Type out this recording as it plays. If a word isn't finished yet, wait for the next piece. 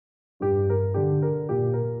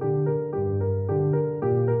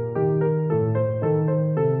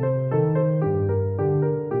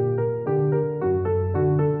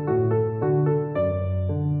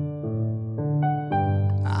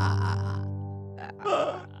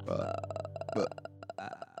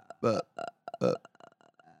But,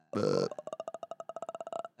 but,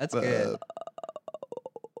 That's good.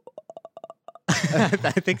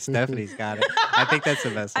 I think Stephanie's got it. I think that's the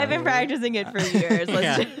best one. I've been practicing it for years.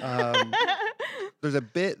 There's a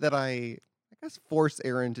bit that I guess force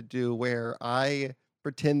Erin to do where I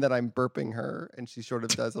pretend that I'm burping her and she sort of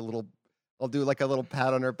does I'll do like a little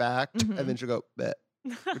pat on her back and then she'll go, bleh,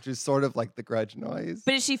 which is sort of like the Grudge noise.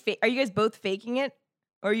 But is she? Are you guys both faking it,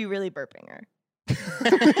 or are you really burping her?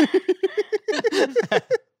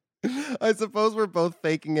 I suppose we're both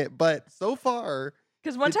faking it, but so far,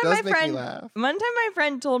 because one time my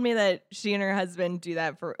friend told me that she and her husband do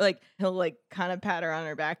that for like he'll like kind of pat her on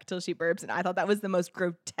her back till she burps, and I thought that was the most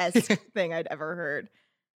grotesque thing I'd ever heard.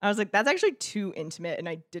 I was like, that's actually too intimate, and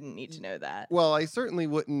I didn't need to know that. Well, I certainly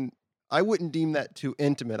wouldn't. I wouldn't deem that too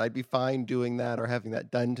intimate. I'd be fine doing that or having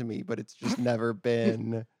that done to me, but it's just never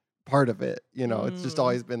been part of it. You know, it's just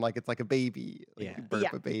always been like it's like a baby. Like you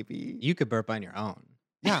burp a baby. You could burp on your own.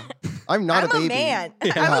 Yeah, I'm not a baby. I'm a man.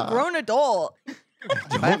 Yeah. I'm a grown adult.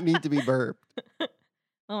 I don't need to be burped.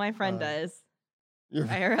 Well, my friend does.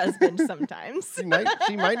 By her husband sometimes. She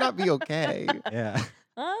might not be okay. Yeah.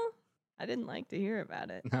 Well, I didn't like to hear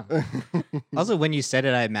about it. No. Also, when you said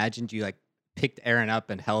it, I imagined you like picked Erin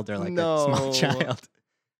up and held her like a small child.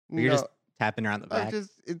 You're just tapping her on the back.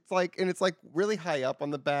 It's like really high up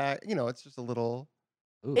on the back. You know, it's just a little.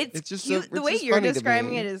 Ooh. It's just cute. The way just you're funny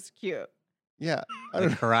describing it is cute. Yeah.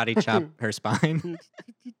 Like karate chop her spine.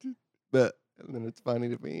 But and then it's funny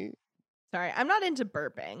to me. Sorry, I'm not into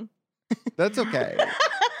burping. That's okay.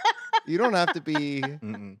 You don't have to be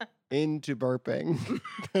into burping.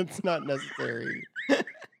 That's not necessary.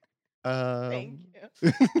 Thank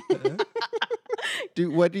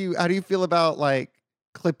you. How do you feel about like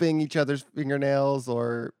clipping each other's fingernails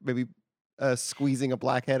or maybe squeezing a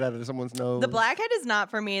blackhead out of someone's nose? The blackhead is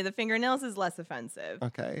not for me. The fingernails is less offensive.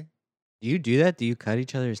 Okay. Do you do that? Do you cut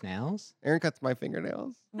each other's nails? Erin cuts my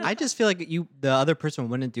fingernails. I just feel like the other person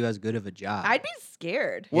wouldn't do as good of a job. I'd be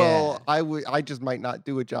scared. Well, I just might not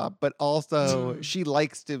do a job, but also she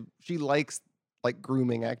likes like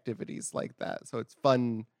grooming activities like that. So it's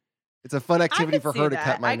fun. It's a fun activity for her to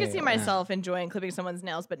cut my nails. I could see myself enjoying clipping someone's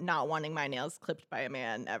nails, but not wanting my nails clipped by a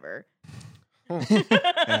man ever.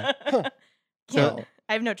 So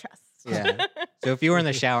I have no trust. Yeah. So if you were in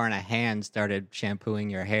the shower and a hand started shampooing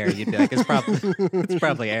your hair, you'd be like, it's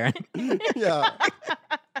probably Erin. Yeah.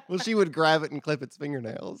 Well, she would grab it and clip its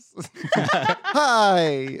fingernails.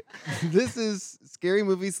 Hi. This is Scary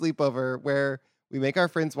Movie Sleepover, where we make our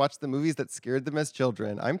friends watch the movies that scared them as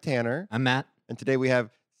children. I'm Tanner. I'm Matt. And today we have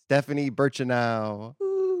Stephanie Burchinow.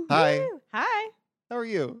 Ooh, Hi. woo. Hi. How are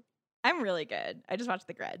you? I'm really good. I just watched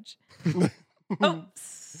The Grudge.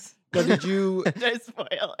 Oops. Now, did you? Did I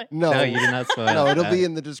spoil it? No, you did not spoil it. No, it'll be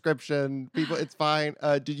in the description. People, it's fine.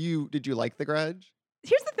 Did you like The Grudge?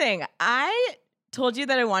 Here's the thing. I told you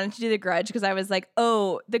that I wanted to do The Grudge because I was like,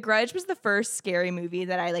 oh, The Grudge was the first scary movie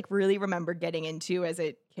that I like really remember getting into as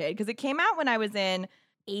a kid because it came out when I was in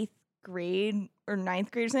 8th grade or 9th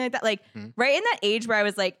grade or something like that. Like right in that age where I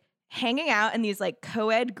was like hanging out in these like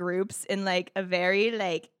co-ed groups in like a very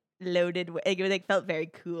like loaded way. Like, it like felt very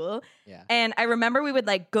cool. Yeah. And I remember we would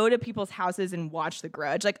like go to people's houses and watch The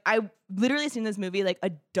Grudge. Like I literally seen this movie like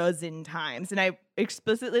a dozen times. And I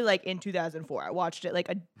explicitly like in 2004, I watched it like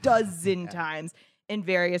a dozen times in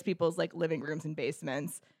various people's like living rooms and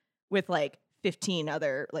basements with like 15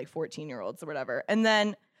 other like 14-year-olds or whatever. But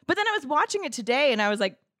then I was watching it today and I was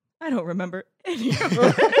like, I don't remember any of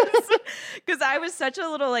this. Because I was such a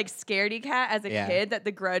little like scaredy cat as a kid that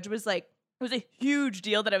The Grudge was like, it was a huge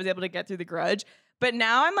deal that I was able to get through The Grudge. But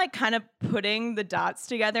now I'm like kind of putting the dots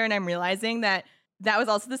together and I'm realizing that was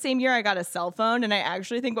also the same year I got a cell phone. And I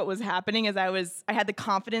actually think what was happening is I had the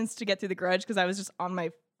confidence to get through The Grudge because I was just on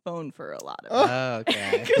my phone for a lot of it. Oh,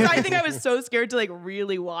 okay. Because I think I was so scared to like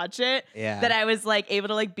really watch it that I was like able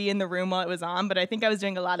to like be in the room while it was on. But I think I was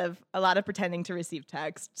doing a lot of pretending to receive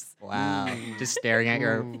texts. Wow. Just staring at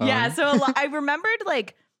your phone. Yeah. So I remembered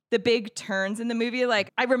like the big turns in the movie.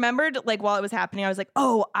 Like I remembered like while it was happening, I was like,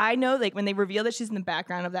 oh, I know, like when they reveal that she's in the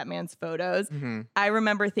background of that man's photos, I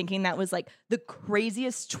remember thinking that was like the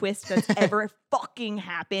craziest twist that's ever fucking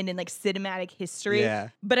happened in like cinematic history. Yeah.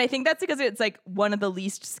 But I think that's because it's like one of the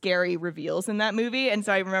least scary reveals in that movie. And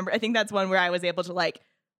so I think that's one where I was able to like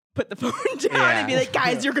put the phone down and be like,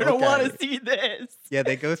 guys, you're going to want to see this. Yeah,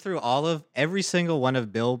 they go through every single one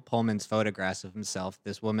of Bill Pullman's photographs of himself.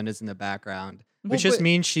 This woman is in the background. Which just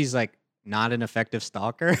means she's like not an effective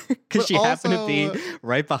stalker because she happened to be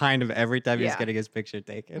right behind him every time he's getting his picture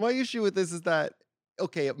taken. My issue with this is that,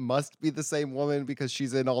 okay, it must be the same woman because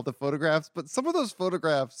she's in all the photographs, but some of those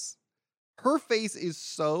photographs, her face is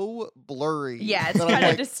so blurry. Yeah, it's that I'm kind of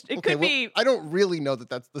like, just. It okay, could be. I don't really know that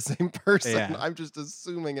that's the same person. Yeah. I'm just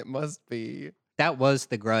assuming it must be. That was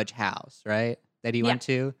the Grudge house, right? That he Yeah. went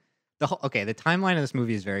to. The timeline of this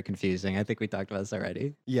movie is very confusing. I think we talked about this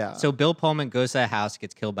already. Yeah. So Bill Pullman goes to that house,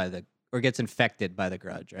 gets killed gets infected by the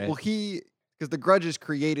Grudge, right? Well, because the Grudge is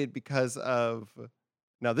created because of.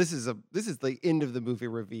 Now this is the end of the movie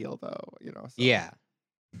reveal, though. So yeah.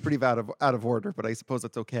 pretty out of order, but I suppose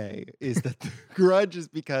that's okay. Is that the Grudge is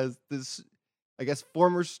because this, I guess,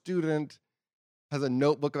 former student has a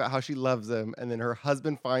notebook about how she loves him, and then her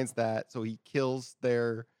husband finds that, so he kills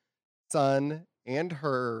their son and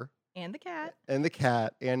her And the cat. and the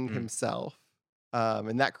cat and himself,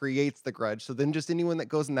 and that creates the Grudge. So then, just anyone that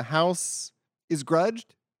goes in the house is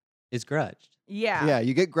grudged. Is grudged. Yeah. Yeah,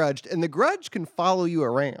 you get grudged, and the Grudge can follow you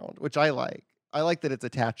around, which I like. I like that it's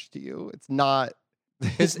attached to you. It's not.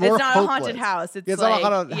 It's more not hopeless. a haunted house. It's It's like,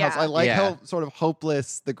 not a haunted house. I like Yeah. how sort of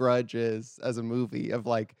hopeless the Grudge is as a movie of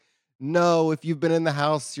like, no, if you've been in the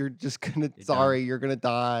house, you're just gonna you're gonna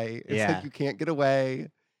die. It's Yeah. like you can't get away.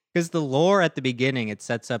 Because the lore at the beginning, it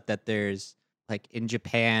sets up that there's like in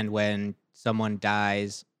Japan when someone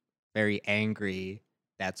dies very angry,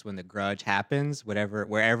 that's when the Grudge happens.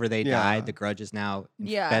 Wherever they died, the Grudge is now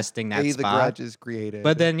infesting that The spot. Grudge is created.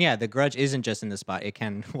 But then, the Grudge isn't just in the spot. It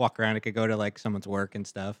can walk around. It could go to like someone's work and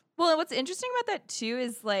stuff. Well, what's interesting about that too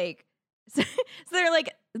is like, so they're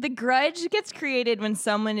like the Grudge gets created when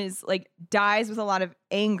someone is like dies with a lot of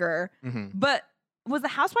anger. Mm-hmm. But was the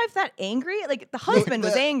housewife that angry? Like the husband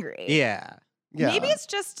was angry. Yeah. Maybe it's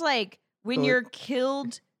just like when you're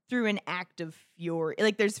killed through an act of fury.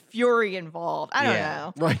 Like there's fury involved. I don't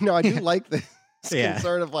know. Right. No, I do like this Yeah.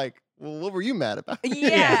 concern of like, well, what were you mad about?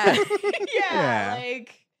 Yeah. Yeah.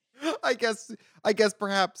 Like I guess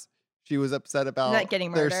perhaps she was upset about Not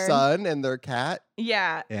getting their murdered. son and their cat,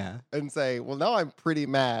 yeah. Yeah. and say, well, now I'm pretty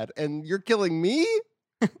mad, and you're killing me.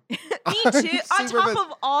 Me I'm too. On super top pissed.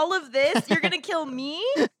 of all of this, you're gonna kill me?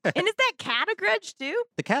 And is that cat a Grudge too?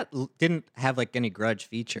 The cat didn't have like any Grudge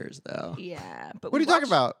features though. Yeah. But What are you talking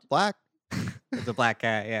about? Black? It's a black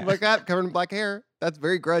cat. Yeah. Black cat covered in black hair. That's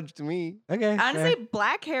very Grudge to me. Okay. Honestly,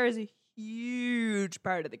 black hair is a huge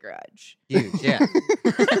part of the Grudge. huge. Yeah.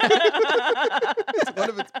 It's one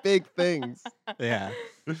of its big things. Yeah.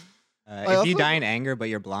 If also- you die in anger but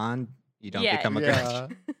you're blonde, you don't become a Yeah.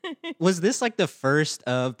 Grudge. Was this like the first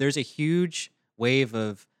of? There's a huge wave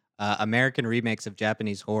of American remakes of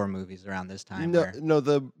Japanese horror movies around this time. No, where no,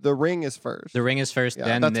 the Ring is first. The Ring is first, Yeah,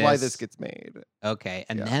 then that's why this gets made. Okay,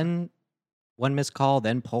 and Yeah. then One Missed Call,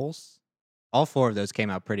 then Pulse. All four of those came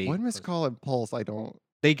out pretty. One Missed Call and Pulse, I don't.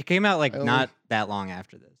 They came out like I only- not that long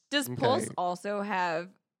after this. Does Okay. Pulse also have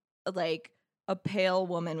like a pale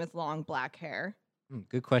woman with long black hair?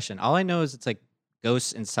 Good question. All I know is it's like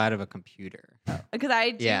ghosts inside of a computer. Because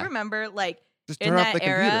I do Yeah. remember like Just in turn off that the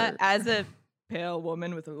era computer. as a pale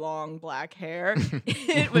woman with long black hair,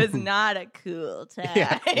 it was not a cool time.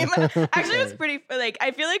 Yeah. Actually, it was pretty like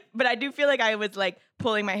I feel like, but I do feel like I was like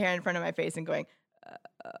pulling my hair in front of my face and going,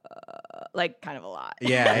 like kind of a lot.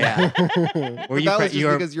 Yeah, But Were you that pre- was just you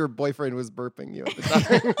were- because your boyfriend was burping you at the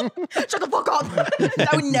time. Shut the fuck up. That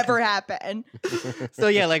would never happen. So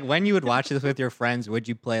yeah, like when you would watch this with your friends, would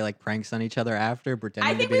you play like pranks on each other after, pretending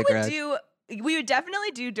I to think be we the would Grudge? we would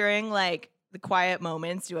definitely do during like the quiet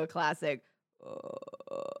moments, do a classic.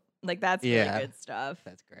 Like that's really Yeah. good stuff.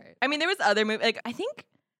 That's great. I mean, there was other movies. Like I think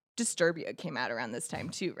Disturbia came out around this time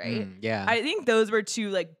too, right? Yeah. I think those were two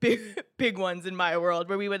like big ones in my world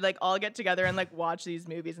where we would like all get together and like watch these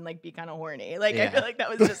movies and like be kind of horny. Like I Yeah. feel like that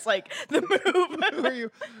was just like the Who are move.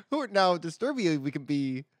 you? Now, Disturbia, we can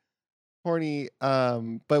be horny.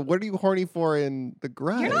 But what are you horny for in The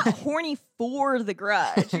Grudge? You're not horny for the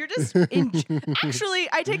Grudge. You're just actually.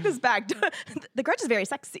 I take this back. The Grudge is very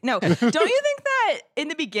sexy. No, don't you think that in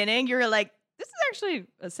the beginning you're like, this is actually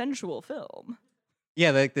a sensual film?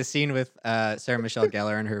 Yeah, like the scene with Sarah Michelle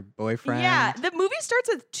Gellar and her boyfriend. Yeah, the movie starts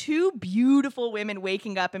with two beautiful women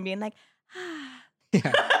waking up and being like,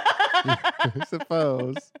 Yeah. I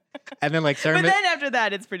suppose. And then like but then after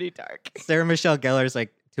that, it's pretty dark. Sarah Michelle Gellar's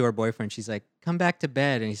like to her boyfriend, she's like, "Come back to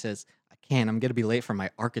bed," and he says, "I can't. I'm gonna be late for my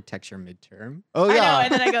architecture midterm." Oh, I yeah. know,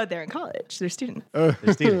 and then I go, they're in college. They're students.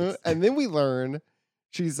 They're students. And then we learn,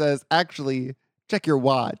 she says, actually, check your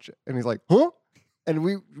watch. And he's like, huh?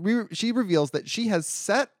 And she reveals that she has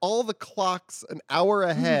set all the clocks an hour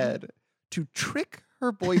ahead to trick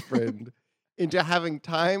her boyfriend into having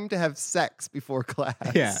time to have sex before class.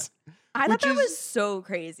 Yeah. I Which thought that is- was so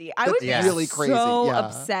crazy. I that's would be really crazy, so yeah.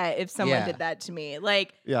 upset if someone Yeah. did that to me.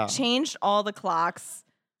 Like, Yeah. changed all the clocks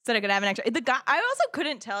so I could have an extra. The guy, I also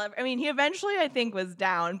couldn't tell. I mean, he eventually, I think, was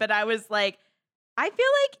down, but I was like, I feel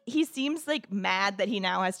like he seems like mad that he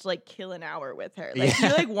now has to like kill an hour with her. Like he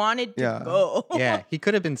like wanted to go. Yeah, he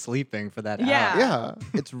could have been sleeping for that hour. Yeah,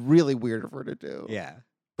 it's really weird of her to do. Yeah.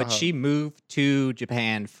 But she moved to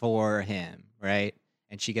Japan for him, right?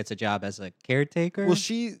 And she gets a job as a caretaker. Well,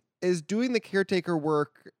 she is doing the caretaker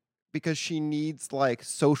work because she needs like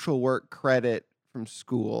social work credit from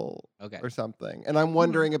school or something. And I'm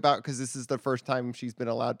wondering about, because this is the first time she's been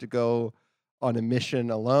allowed to go on a mission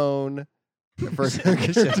alone, the first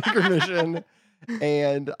caretaker mission.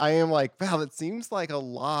 And I am like, wow, that seems like a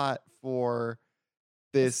lot for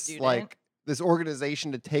this like this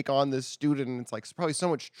organization to take on this student. And it's like probably so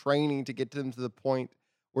much training to get them to the point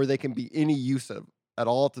where they can be any use of at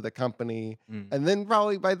all to the company. And then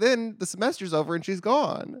probably by then the semester's over and she's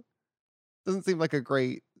gone. Doesn't seem like a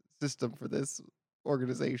great system for this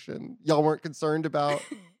organization. Y'all weren't concerned about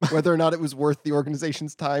whether or not it was worth the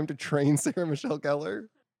organization's time to train Sarah Michelle Gellar?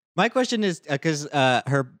 My question is, because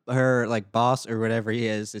her like boss or whatever he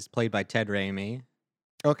is played by Ted Raimi.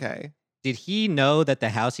 Okay. Did he know that the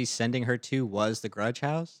house he's sending her to was the Grudge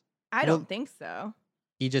house? I don't think so.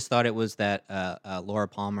 He just thought it was that Laura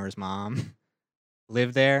Palmer's mom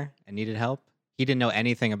lived there and needed help. He didn't know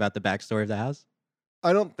anything about the backstory of the house.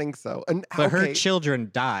 I don't think so. But her children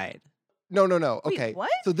died. No. Okay. Wait, what?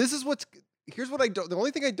 So this is here's what I don't. The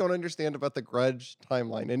only thing I don't understand about the Grudge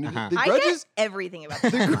timeline, and the I Grudge get everything about the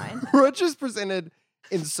timeline. Grudge is presented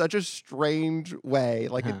in such a strange way,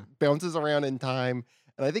 like it bounces around in time,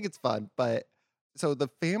 and I think it's fun. But so the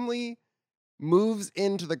family moves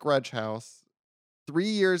into the Grudge house 3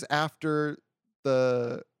 years after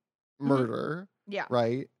the murder. Yeah.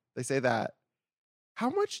 Right? They say that. How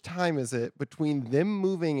much time is it between them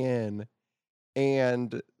moving in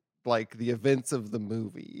and like the events of the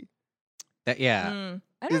movie? I don't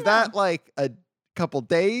Is know. that like a couple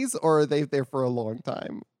days, or are they there for a long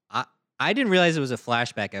time? I didn't realize it was a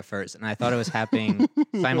flashback at first, and I thought it was happening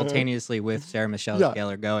simultaneously with Sarah Michelle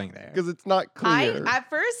Gellar going there. Because it's not clear. At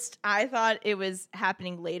first, I thought it was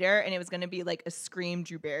happening later, and it was going to be like a Scream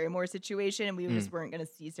Drew Barrymore situation, and we just weren't going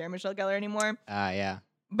to see Sarah Michelle Gellar anymore. Yeah.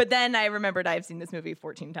 But then I remembered I've seen this movie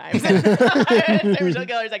 14 times. Sarah Michelle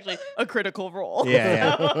Gellar is actually a critical role.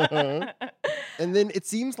 Yeah. And then it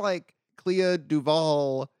seems like Clea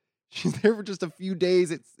Duvall, she's there for just a few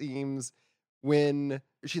days, it seems, when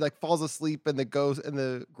she like falls asleep and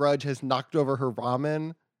the Grudge has knocked over her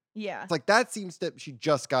ramen. Yeah. It's like that seems that she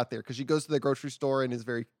just got there because she goes to the grocery store and is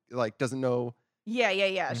very like doesn't know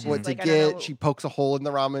Yeah. She's what like, to I don't know. get. She pokes a hole in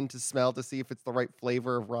the ramen to smell to see if it's the right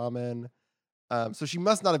flavor of ramen. So she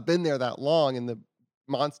must not have been there that long, and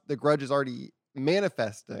the Grudge is already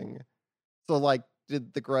manifesting. So like,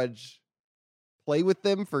 did the Grudge play with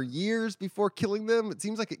them for years before killing them? It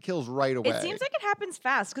seems like it kills right away. It seems like it happens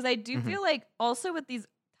fast because I do feel like also with these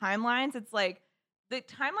timelines, it's like the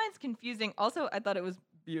timeline's confusing. Also, I thought it was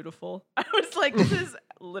beautiful. I was like, this is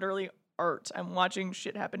literally art. I'm watching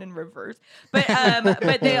shit happen in reverse. But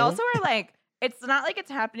they also are like, it's not like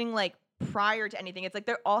it's happening like prior to anything. It's like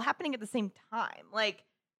they're all happening at the same time. Like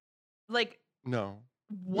no.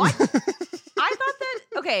 What? I thought that.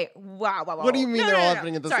 Okay. Wow. What do you mean they're all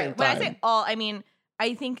happening at the same time? When I say all, I mean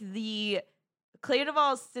I think the Clea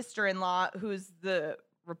Duvall's sister-in-law, who's the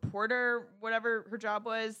reporter, whatever her job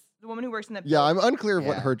was, the woman who works in the Yeah, I'm unclear of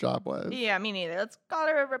what her job was. Yeah, me neither. Let's call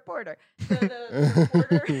her a reporter. The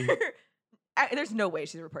reporter. There's no way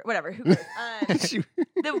she's a reporter. Whatever. Who cares?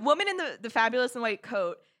 The woman in the fabulous and white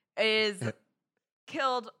coat is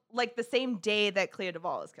killed like the same day that Clea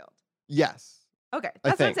Duvall is killed. Yes. Okay,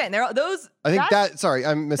 that's what I'm saying. There are those. I think that. Sorry,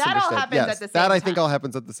 I misunderstood. That all happens yes, at the same that I time. think all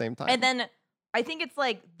happens at the same time. And then I think it's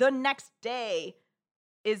like the next day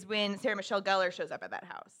is when Sarah Michelle Gellar shows up at that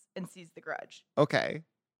house and sees the Grudge. Okay.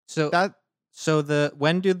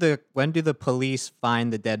 When do the police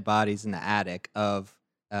find the dead bodies in the attic of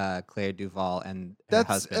Clea Duvall and her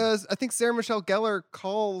husband? I think Sarah Michelle Gellar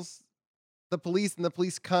calls the police, and the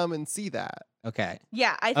police come and see that. Okay.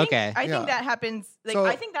 Yeah, I think that happens. Like, So-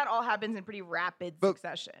 I think that all happens in pretty rapid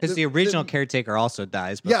succession. Because the original caretaker also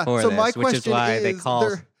dies Yeah. before So this, my which question is why they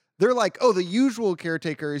call. They're like, oh, the usual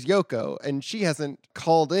caretaker is Yoko, and she hasn't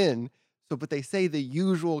called in. So, but they say the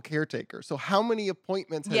usual caretaker. So, how many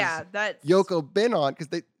appointments has Yoko been on?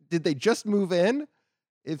 Because did they just move in?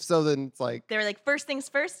 If so, then it's like they were like, first things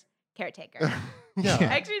first, caretaker. Yeah.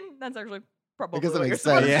 Actually, that's actually probably I guess it what makes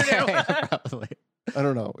you're sense. supposed to do. Yeah, probably. I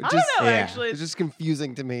don't know. I don't know, actually. It's just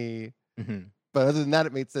confusing to me. Mm-hmm. But other than that,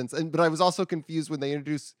 it made sense. But I was also confused when they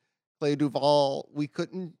introduced Clea Duvall.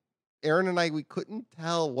 Aaron and I, we couldn't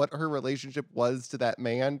tell what her relationship was to that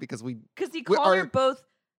man because he called her both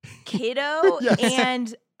Kiddo Yes.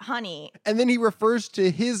 and Honey. And then he refers to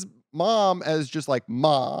his mom as just like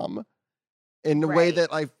mom in a way Right.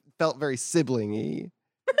 that I felt very sibling-y.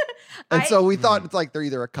 And so we thought it's like they're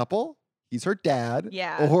either a couple, he's her dad,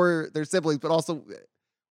 Yeah. or they're siblings, but also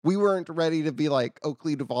we weren't ready to be like, oh,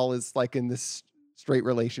 Clea Duvall is like in this straight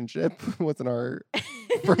relationship. Wasn't our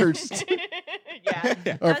first. Yeah.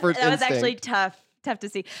 Our That first was actually instinct. tough to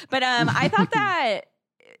see. But I thought that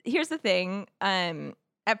here's the thing.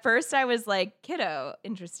 At first I was like, kiddo,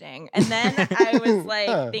 interesting. And then I was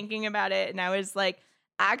like thinking about it and I was like,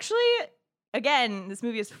 actually, again, this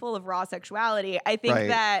movie is full of raw sexuality. I think Right.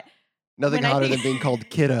 that Nothing when I hotter think- than being called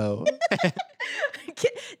kiddo.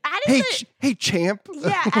 adding Hey, champ.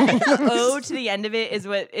 yeah, adding the O to the end of it is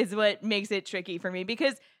what makes it tricky for me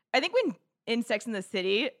because I think when in Sex and the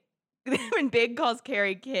City, when Big calls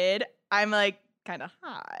Carrie kid, I'm like kind of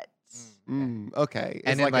hot. Okay.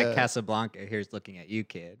 And It's then like a- Casablanca, here's looking at you,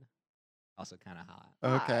 kid. Also kind of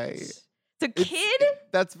hot. Okay. Hot. So It's- kid.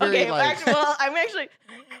 That's very Okay, like. I'm actually.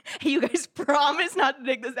 Hey, you guys promise not to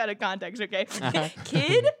take this out of context, okay? Uh-huh.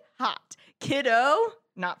 Kid, hot. Kiddo,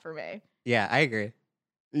 not for me. Yeah, I agree.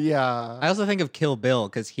 Yeah. I also think of Kill Bill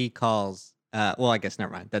because he calls. Well, I guess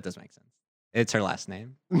never mind. That does make sense. It's her last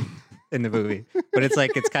name in the movie, but it's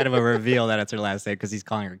like it's kind of a reveal that it's her last name because he's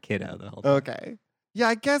calling her kiddo the whole time. Okay. Yeah,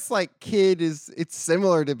 I guess like kid it's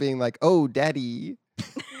similar to being like, oh, daddy.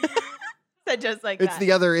 So just like It's that.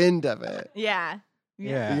 the other end of it. Yeah.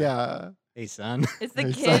 Yeah. Yeah. Hey, son. It's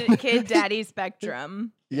the Hey, kid daddy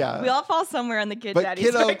spectrum. Yeah. We all fall somewhere on the kid But daddy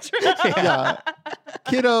kiddo- spectrum. Yeah.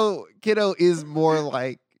 Kiddo is more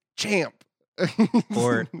like champ.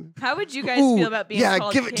 Or- How would you guys Ooh, feel about being yeah,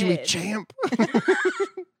 called give it to me, kid? champ.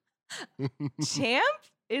 Champ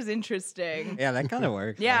is interesting. Yeah, that kind of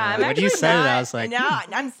works. Yeah, I I'm don't know. When actually you said not, it, I was like, no,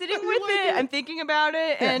 I'm sitting with like it. it. I'm thinking about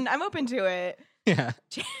it, Yeah. and I'm open to it. yeah,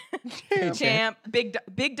 Champ, big dog.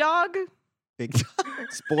 big dog.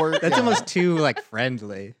 Sport. That's yeah. almost too like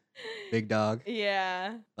friendly. Big dog,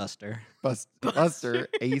 Yeah. Buster. Buster,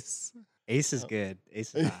 Ace. Ace is good.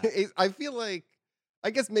 Ace is hot. I feel like, I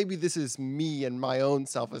guess maybe this is me and my own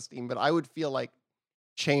self-esteem, but I would feel like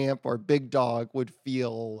champ or big dog would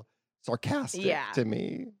feel sarcastic Yeah. to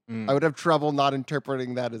me. Mm. I would have trouble not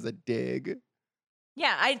interpreting that as a dig.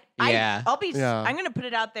 Yeah, Yeah. I'll be. Yeah. I'm gonna put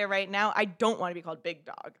it out there right now. I don't want to be called Big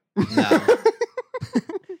Dog. No.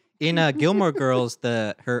 In Gilmore Girls,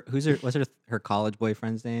 what's her college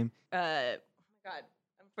boyfriend's name? Oh my God.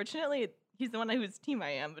 Unfortunately, he's the one whose team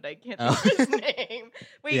I am, but I can't Oh. think of his name.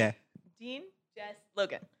 Wait, Yeah, Dean, Jess,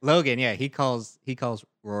 Logan, Logan. Yeah, he calls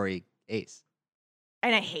Rory Ace.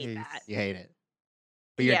 and I hate Ace. that. You hate it,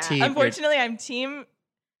 but your Yeah, team. unfortunately, I'm team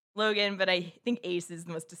Logan, but I think Ace is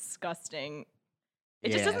the most disgusting.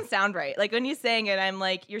 It just Yeah. doesn't sound right. Like when you're saying it, I'm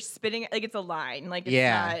like, you're spitting like it's a line. Like it's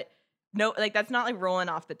Yeah. not. No, like that's not like rolling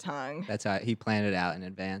off the tongue. That's how he planned it out in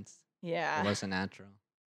advance. It Yeah. wasn't natural.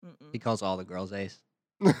 Mm-mm. He calls all the girls Ace.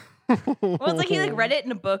 Well, Well, it's like he like read it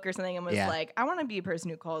in a book or something and was Yeah. like, I want to be a person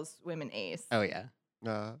who calls women Ace. Oh yeah,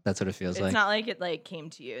 Uh, that's what it feels It's like. not like it like came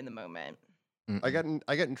to you in the moment. Mm-mm.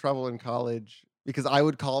 I got in trouble in college because I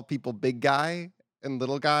would call people big guy and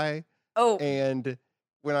little guy. Oh, And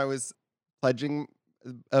when I was pledging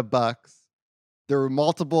bucks, there were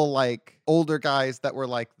multiple like older guys that were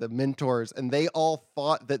like the mentors, and they all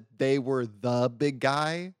thought that they were the big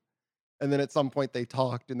guy. And then at some point they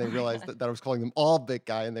talked and they Oh my realized God. that I was calling them all big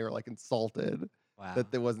guy, and they were like insulted Wow.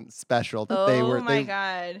 that they wasn't special. That oh they were. my they,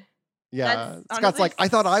 God. Yeah, That's Scott's honestly like, I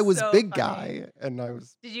thought I was so big funny. guy, and I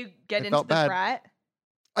was. Did you get I into felt the bad. frat?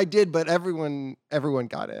 I did, but everyone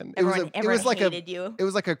got in. Everyone it was like hated you. it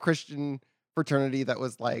was like a Christian fraternity that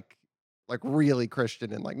was like really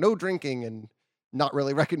Christian and like no drinking and not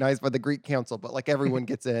really recognized by the Greek council, but like everyone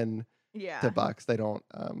gets in Yeah. to Bucks. They don't.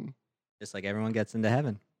 Just like everyone gets into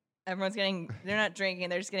heaven. Everyone's getting, they're not drinking,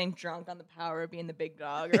 they're just getting drunk on the power of being the big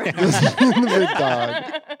dog. Or The big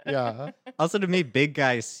dog. Yeah, Also, to me, big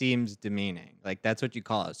guy seems demeaning. Like that's what you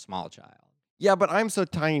call a small child. yeah, but I'm so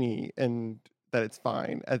tiny and that it's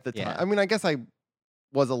fine at the time. Yeah. I mean, I guess I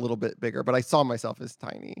was a little bit bigger, but I saw myself as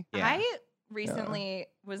tiny. Yeah. I recently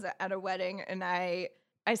was at a wedding and I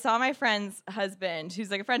saw my friend's husband,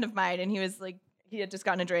 who's like a friend of mine, and he was like, he had just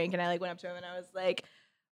gotten a drink, and I like went up to him and I was like,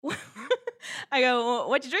 I go, well,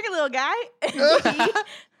 what you drinking, little guy? And he,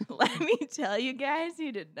 let me tell you guys,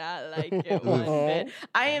 he did not like it one bit.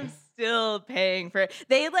 I am still paying for it.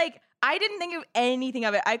 They like, I didn't think of anything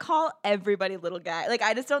of it. I call everybody little guy. Like,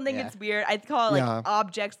 I just don't think it's weird. I call like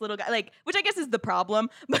objects little guy, like, which I guess is the problem.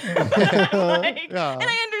 But like, and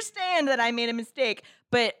I understand that I made a mistake,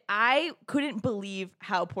 but I couldn't believe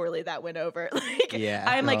how poorly that went over. Like,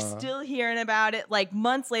 I'm like still hearing about it. Like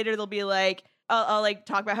months later, they'll be like, I'll like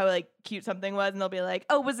talk about how like cute something was, and they'll be like,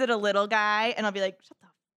 "Oh, was it a little guy?" And I'll be like, "Shut the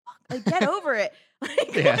fuck! Like, get over it."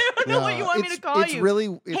 Like, I don't know what you want me to call you. It's hey, really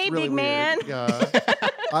big weird. man. Yeah.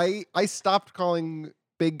 I stopped calling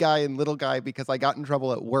big guy and little guy because I got in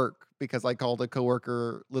trouble at work because I called a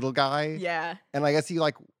coworker little guy. Yeah. And I guess he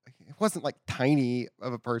like, it wasn't like tiny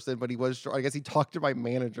of a person, but he was short. I guess he talked to my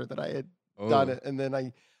manager that I had done it. And then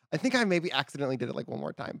I think I maybe accidentally did it like one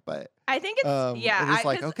more time, but I think it's, it's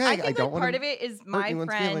like, okay, I think I don't like part of it is my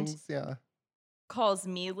friend calls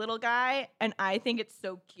me little guy, and I think it's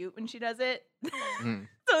so cute when she does it.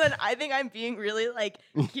 So then I think I'm being really like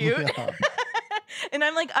cute. And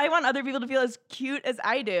I'm like, I want other people to feel as cute as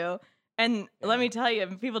I do. And let me tell you,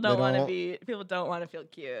 people don't want to feel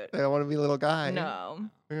cute. They don't want to be little guy. No.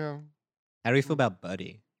 Yeah. How do you feel about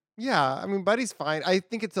Buddy? Yeah, I mean, Buddy's fine. I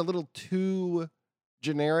think it's a little too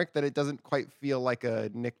generic that it doesn't quite feel like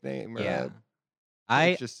a nickname. Or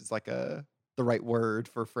it's just it's like the right word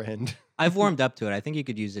for friend. I've warmed up to it. I think you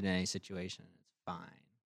could use it in any situation. It's fine.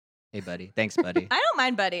 Hey, buddy. Thanks, buddy. I don't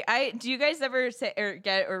mind, buddy. Do you guys ever say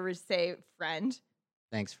or say friend?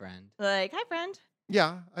 Thanks, friend. Like, hi, friend.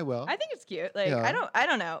 Yeah, I will. I think it's cute. Like, I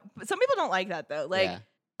don't know. But some people don't like that though. Like,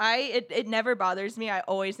 it never bothers me. I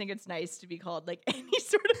always think it's nice to be called like any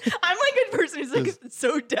sort of. I'm like a person who's like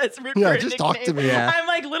so desperate for a just nickname. Talk to me. Yeah. I'm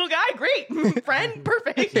like, little guy, great. Friend,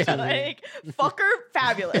 perfect. Like, fucker,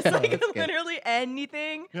 fabulous. Like, literally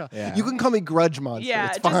anything. Yeah. You can call me Grudge Monster. Yeah,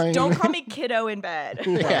 it's just fine. don't call me kiddo in bed.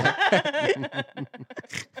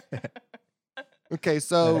 Okay,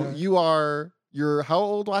 so you're how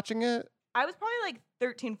old watching it? I was probably like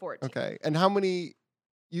 13, 14. Okay, and how many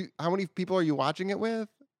people are you watching it with?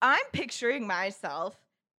 I'm picturing myself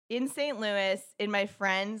in St. Louis in my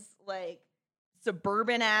friend's like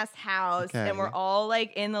suburban ass house, and we're all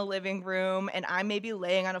like in the living room, and I'm maybe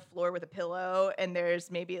laying on a floor with a pillow, and there's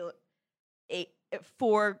maybe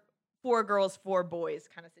four girls, 4 boys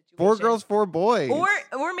kind of situation. 4 girls, 4 boys.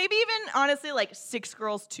 Or maybe even honestly like 6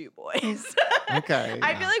 girls, 2 boys. Okay.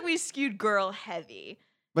 I feel like we skewed girl heavy.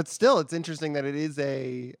 But still, it's interesting that it is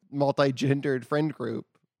a multi-gendered friend group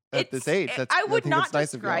at this age. I would not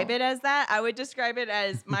describe it as that. I would describe it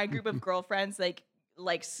as my group of girlfriends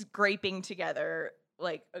like scraping together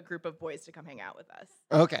like a group of boys to come hang out with us.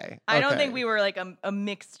 Okay. I don't think we were like a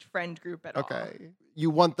mixed friend group at all. Okay. You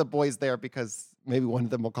want the boys there because maybe one of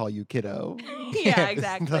them will call you kiddo. Yeah,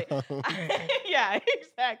 exactly. No. Yeah,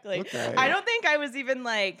 exactly. Okay. I don't think I was even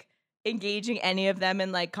like engaging any of them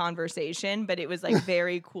in like conversation, but it was like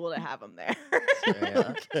very cool to have them there.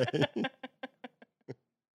 Okay.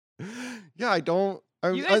 Yeah,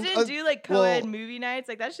 you guys didn't do like co-ed movie nights?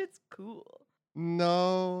 Like that shit's cool.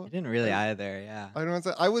 No. I didn't really either, yeah. I don't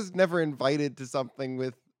know. I was never invited to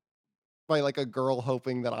something by like a girl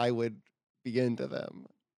hoping that I would be into them.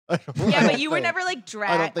 Yeah, but you were never like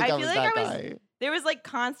dragged. I feel was like that guy. There was like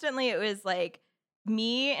constantly, it was like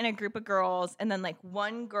me and a group of girls, and then like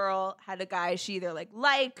one girl had a guy she either like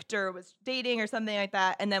liked or was dating or something like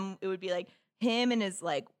that, and then it would be like him and his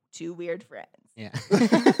like 2 weird friends. Yeah.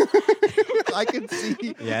 I could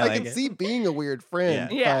see. Yeah, I could see being a weird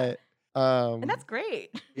friend. Yeah. But, and that's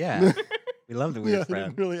great. Yeah. We love the weird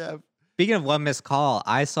friend. Really have. Speaking of One Missed Call,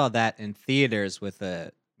 I saw that in theaters with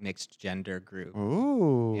a mixed gender group.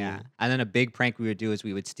 Ooh. Yeah. And then a big prank we would do is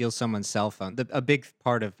we would steal someone's cell phone. A big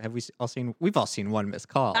part of we've all seen One Missed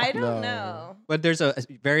Call. I don't know. But there's a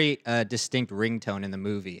very distinct ringtone in the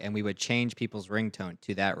movie, and we would change people's ringtone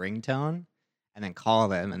to that ringtone and then call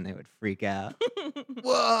them, and they would freak out.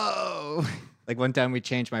 Whoa. Like one time we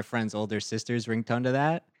changed my friend's older sister's ringtone to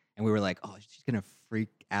that, and we were like, oh, she's gonna freak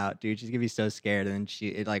out, dude. She's gonna be so scared. And then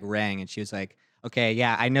it like rang, and she was like, okay,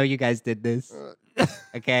 yeah, I know you guys did this.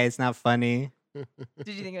 Okay, it's not funny.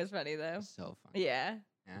 Did you think it was funny though? So funny. Yeah.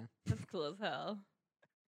 Yeah. That's cool as hell.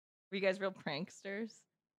 Were you guys real pranksters?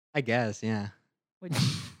 I guess, yeah.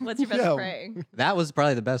 What's your best prank? That was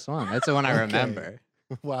probably the best one. That's the one I remember.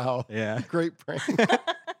 Wow. Yeah. Great prank.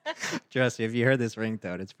 Trust me, if you heard this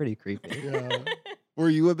ringtone, it's pretty creepy. Yeah. Were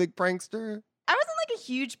you a big prankster? I wasn't like a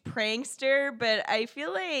huge prankster, but I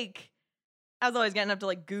feel like I was always getting up to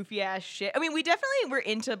like goofy ass shit. I mean, we definitely were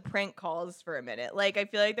into prank calls for a minute. Like, I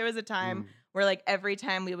feel like there was a time where like every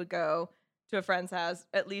time we would go to a friend's house,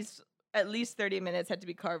 at least 30 minutes had to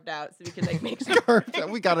be carved out so we could like make some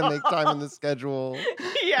We got to make time in the schedule.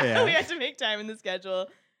 Yeah, we had to make time in the schedule.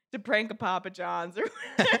 to prank a Papa John's or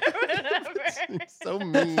whatever. So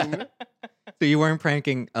mean. So you weren't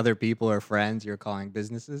pranking other people or friends, you were calling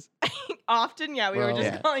businesses? Often, yeah, we were just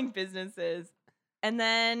Yeah. calling businesses. And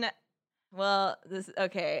then, well,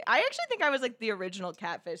 okay. I actually think I was like the original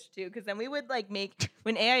catfish too, because then we would like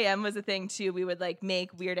when AIM was a thing too, we would like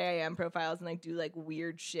make weird AIM profiles and like do like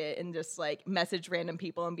weird shit and just like message random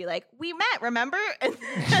people and be like, we met, remember? And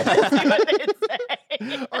see what they'd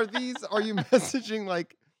say. Are you messaging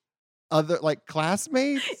like other like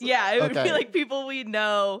classmates? Yeah, it would Okay. be like people we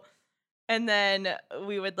know. And then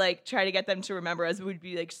we would like try to get them to remember us. It would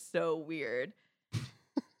be like so weird.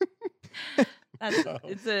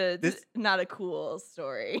 It's not a cool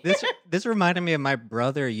story. This reminded me of my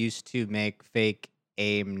brother used to make fake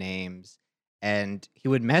AIM names, and he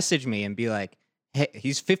would message me and be like, "Hey,"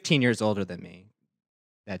 he's 15 years older than me.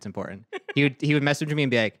 That's important. He would message me and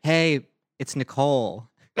be like, "Hey, it's Nicole,"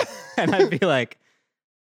 and I'd be like,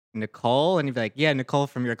 "Nicole," and he'd be like, "Yeah, Nicole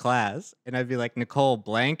from your class," and I'd be like, "Nicole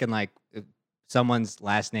blank," and like someone's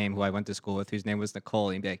last name who I went to school with, whose name was Nicole,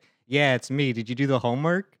 and he'd be like, "Yeah, it's me. Did you do the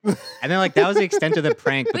homework?" And then like that was the extent of the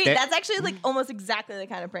prank. But Wait, that's actually like almost exactly the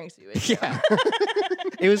kind of pranks you would do. yeah,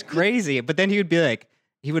 it was crazy. But then he would be like,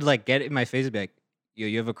 he would like get it in my face and be like, "Yo,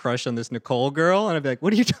 you have a crush on this Nicole girl?" And I'd be like,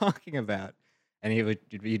 "What are you talking about?" And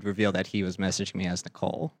he'd reveal that he was messaging me as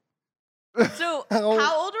Nicole. So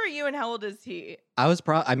how old were you and how old is he? I was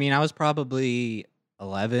probably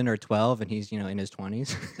 11 or 12, and he's in his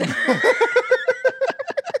 20s.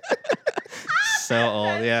 So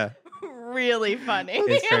old, yeah. Really funny.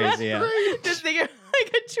 It's crazy, yeah. Just think of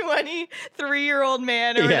like a 23-year-old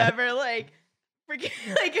man or whatever, like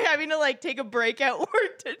having to like take a break at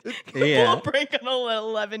work to pull a prank on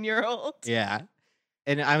an 11-year-old. Yeah.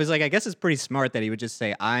 And I was like, I guess it's pretty smart that he would just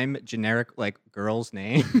say, "I'm generic like girl's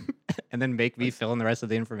name," and then make me fill in the rest of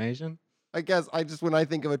the information. I guess when I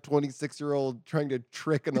think of a 26-year-old trying to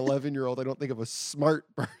trick an 11-year-old, I don't think of a smart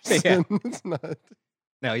person. Yeah. It's not.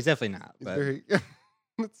 No, he's definitely not. It's But very.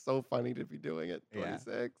 It's so funny to be doing it.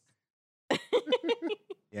 26.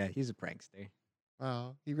 yeah, he's a prankster.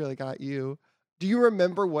 Wow, he really got you. Do you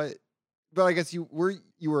remember what? But I guess you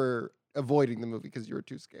were avoiding the movie because you were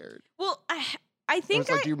too scared. Well, I think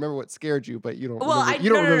do you remember what scared you? But you don't. Well, remember,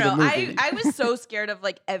 you don't remember the movie. I was so scared of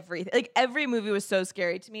like everything. Like every movie was so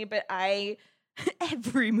scary to me. But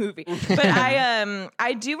every movie. But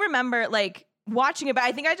I do remember like watching it. But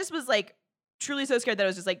I think I just was like truly so scared that I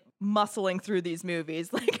was just like muscling through these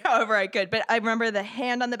movies like however I could. But I remember the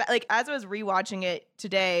hand on the back. Like as I was rewatching it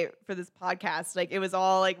today for this podcast, like it was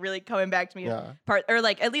all like really coming back to me. Or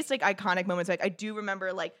like at least like iconic moments. Like I do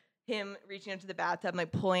remember like him reaching into the bathtub and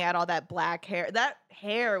like pulling out all that black hair. That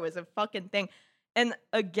hair was a fucking thing. And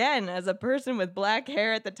again, as a person with black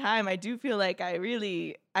hair at the time, I do feel like I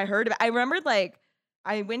heard about. I remembered like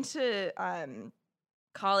I went to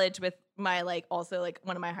college with my like also like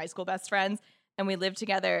one of my high school best friends, and we lived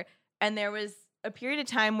together. And there was a period of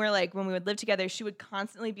time where like when we would live together, she would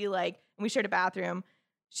constantly be like, and we shared a bathroom,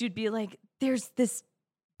 she would be like, "There's this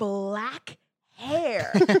black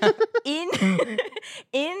hair in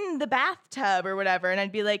the bathtub or whatever," and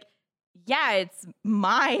I'd be like, "Yeah, it's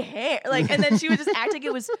my hair." Like, and then she would just act like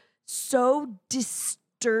it was so disturbing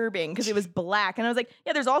because it was black, and I was like,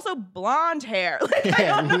 "Yeah, there's also blonde hair." Like, I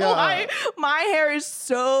don't know why my hair is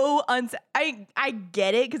so I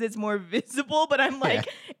get it because it's more visible, but I'm like,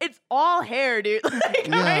 it's all hair, dude. Like,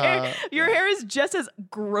 your hair is just as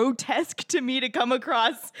grotesque to me to come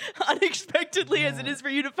across unexpectedly as it is for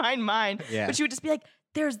you to find mine. Yeah. But she would just be like,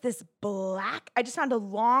 "There's this black. I just found a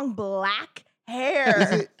long black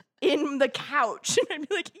hair in the couch," and I'd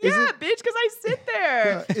be like, "Yeah, bitch, because I sit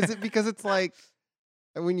there." Is it because it's like?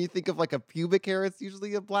 And when you think of like a pubic hair, it's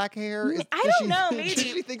usually a black hair. I don't know. Maybe does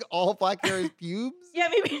she think all black hair is pubes? Yeah,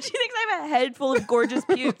 maybe she thinks I have a head full of gorgeous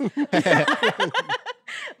pubes.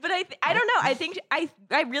 But I don't know. I think I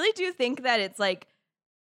really do think that it's like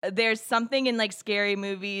there's something in like scary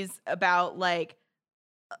movies about like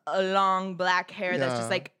a long black hair that's just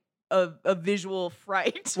like a visual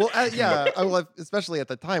fright. Well, especially at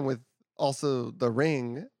the time with also The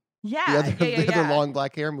Ring. Yeah, the other long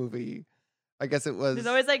black hair movie. I guess it was. There's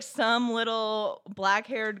always like some little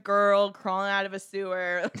black-haired girl crawling out of a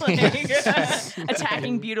sewer, like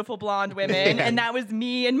attacking beautiful blonde women, and that was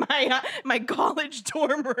me in my college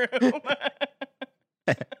dorm room.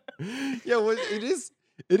 Well,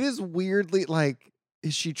 it is weirdly like,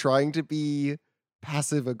 is she trying to be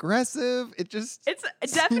passive aggressive? It's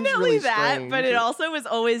definitely really that, strange. But it also was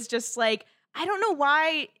always just like, I don't know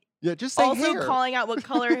why Yeah, just say also hair. calling out what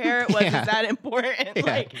color hair it was Yeah. is that important. Yeah.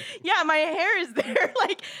 Like, yeah, my hair is there.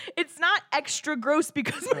 Like, it's not extra gross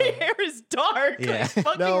because my hair is dark. Yeah. Like,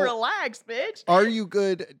 fucking No. relax, bitch. Are you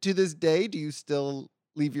good to this day? Do you still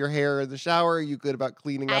leave your hair in the shower? Are you good about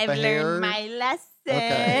cleaning up I've a hair? learned my lesson.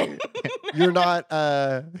 Okay. You're not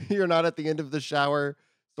at the end of the shower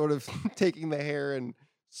sort of taking the hair and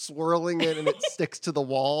swirling it and it sticks to the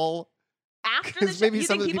wall. After the 'Cause shower, maybe you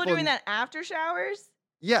some think of the people people doing in- that after showers?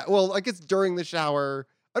 Yeah, well, I guess during the shower.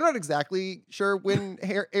 I'm not exactly sure when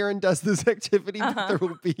Aaron does this activity, but Uh-huh. there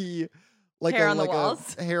will be like Hair a on the like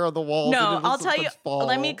walls? a hair on the walls. and No, it'll I'll tell you. sometimes fall.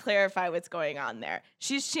 Let me clarify what's going on there.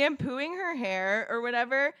 She's shampooing her hair or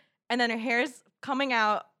whatever, and then her hair's coming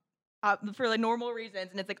out for like normal reasons,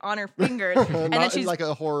 and it's like on her fingers. Not and then in she's like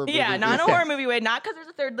a horror movie. yeah, not in a way. horror movie way, not because there's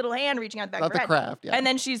a third little hand reaching out the back Not of the her head. craft, yeah. And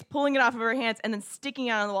then she's pulling it off of her hands and then sticking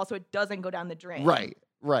it on the wall so it doesn't go down the drain. Right.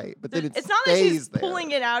 But So then it's not that she's there.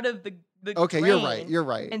 pulling it out of the Okay, drain you're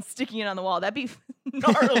right. and sticking it on the wall. That'd be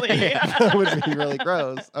gnarly. That would be really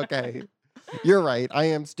gross. Okay. You're right. I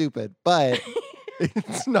am stupid, but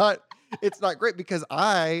it's not great because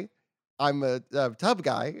I'm a tub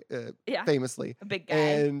guy, Yeah. famously. A big guy.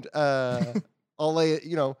 And I'll lay it,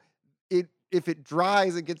 if it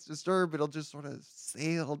dries and gets disturbed, it'll just sort of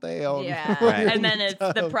sail down. Yeah. when you're Right. And in then it's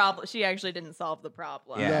the tub. problem. She actually didn't solve the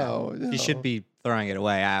problem. Yeah. No, You should no. be throwing it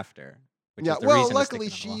away after. Which Yeah, is the well, reason to stick luckily it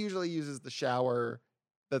on the she wall. usually uses the shower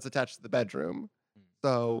that's attached to the bedroom. Mm.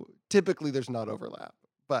 So typically there's not overlap,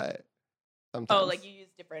 but sometimes. Oh, like you use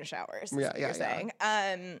different showers. Is Yeah, what yeah, you're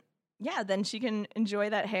yeah. saying. Yeah, then she can enjoy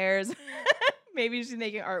that hairs. Maybe she's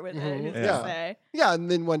making art with it. Mhm. Who's Yeah. to say? Yeah,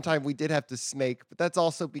 and then one time we did have to snake, but that's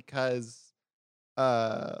also because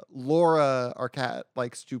Laura, our cat,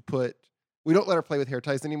 likes to we don't let her play with hair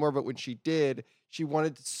ties anymore, but when she did, she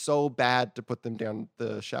wanted so bad to put them down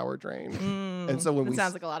the shower drain. And so when that we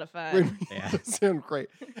sounds like a lot of fun. When Yeah. that sound great.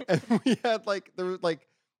 And we had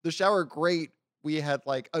the shower grate we had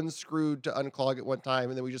unscrewed to unclog it one time,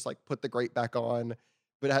 and then we just put the grate back on,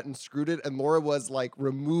 but hadn't screwed it. And Laura was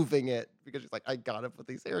removing it because she's like, I gotta put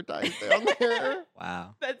these hair ties down there.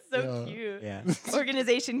 Wow. That's so Yeah. cute. Yeah.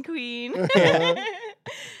 Organization queen.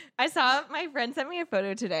 I saw my friend sent me a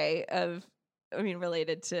photo today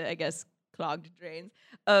related to, I guess, clogged drains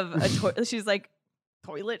of a toilet. She's like,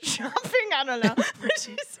 toilet shopping? I don't know. But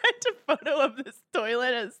she sent a photo of this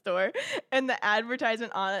toilet at a store, and the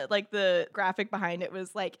advertisement on it, the graphic behind it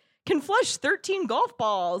was can flush 13 golf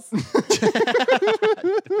balls.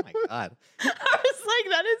 Oh my God. I was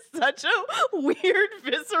like, that is such a weird,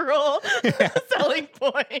 visceral selling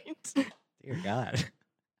point. Dear God.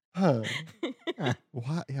 Huh.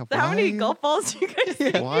 Why? Yeah, So how many why- golf balls do you guys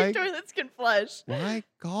think Why- your toilets can flush? Why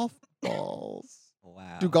golf balls?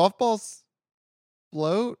 Wow. Do golf balls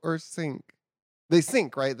float or sink? They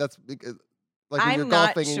sink, right? That's because, when you're I'm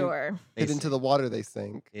not golfing and you sure. They hit into the water, they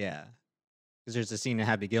sink. Yeah. Because there's a scene in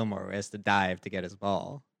Happy Gilmore where he has to dive to get his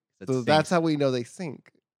ball. So that's how we know they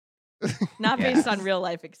sink. Not Yeah. based on real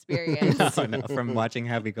life experience. no, from watching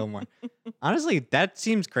Happy Gilmore. Honestly, that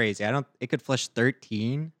seems crazy. It could flush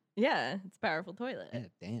 13. Yeah, it's a powerful toilet. Yeah,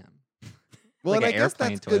 damn. Well, Like and I an guess airplane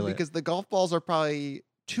that's good toilet. because the golf balls are probably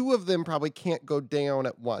two of them can't go down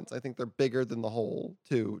at once. I think they're bigger than the whole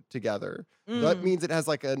two together. So that Mm. means it has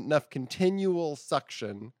enough continual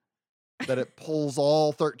suction that it pulls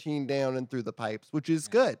all 13 down and through the pipes, which is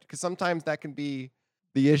good because sometimes that can be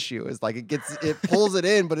the issue. Is it pulls it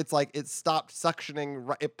in, but it's it stopped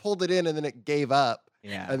suctioning. It pulled it in and then it gave up,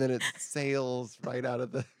 Yeah. and then it sails right out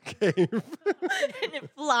of the cave. And it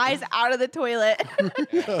flies out of the toilet and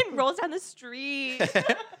rolls down the street.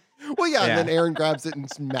 Well, yeah, and then Yeah. Aaron grabs it and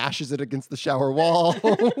smashes it against the shower wall.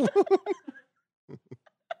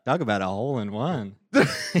 Talk about a hole in one.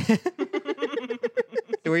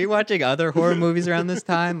 Were you watching other horror movies around this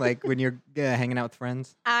time? Like when you're hanging out with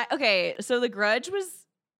friends? Okay, so The Grudge was,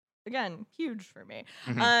 again, huge for me.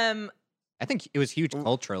 Mhm. I think it was huge Ooh.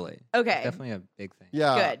 culturally. Okay. Definitely a big thing.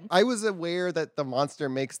 Yeah, Good. I was aware that the monster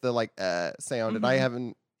makes the sound, and I Mhm.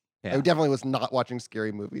 haven't. Yeah. I definitely was not watching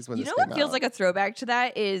scary movies when You this know came what feels out. like a throwback to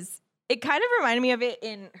that is it kind of reminded me of it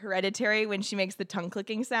in Hereditary when she makes the tongue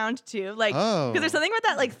clicking sound too. Oh, Because there's something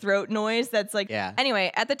about that throat noise that's Yeah.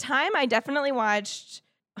 Anyway, at the time I definitely watched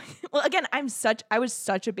well, again, I was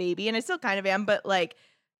such a baby and I still kind of am, but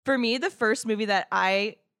for me, the first movie that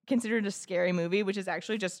I considered a scary movie, which is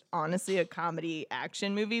actually just honestly a comedy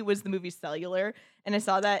action movie, was the movie Cellular. And I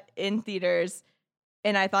saw that in theaters.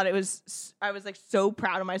 And I thought I was so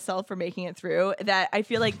proud of myself for making it through that I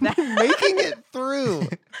feel like that making it through.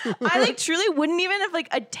 I truly wouldn't even have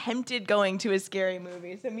attempted going to a scary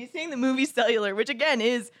movie. So me seeing the movie Cellular, which again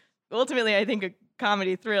is ultimately, I think, a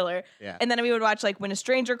comedy thriller. Yeah. And then we would watch like When a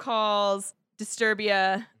Stranger Calls,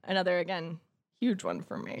 Disturbia, another, again, huge one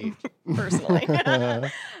for me, personally.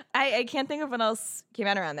 I can't think of what else came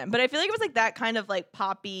out around then. But I feel like it was like that kind of like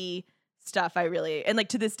poppy stuff and like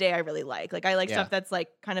to this day I really like. Like I like stuff that's like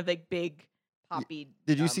kind of like big poppy.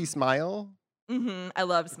 Did you see Smile? Mm-hmm. I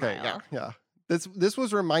love Smile. Okay, yeah. This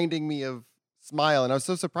was reminding me of Smile, and I was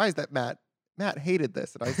so surprised that Matt hated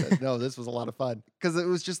this, and I said, no, this was a lot of fun because it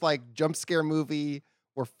was just like jump scare movie.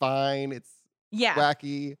 We're fine. It's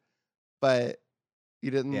wacky, but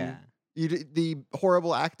you didn't. Yeah. The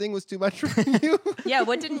horrible acting was too much for you. Yeah,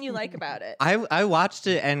 what didn't you like about it? I watched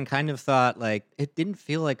it and kind of thought like it didn't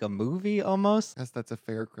feel like a movie almost. Yes, that's a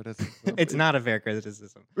fair criticism. It's not a fair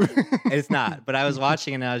criticism. It's not. But I was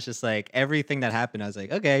watching and I was just like, everything that happened, I was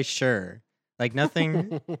like, okay, sure. Like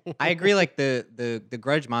nothing. I agree. Like the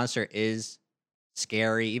Grudge monster is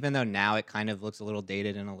scary, even though now it kind of looks a little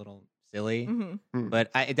dated and a little silly. Mm-hmm.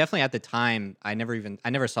 But I definitely at the time, I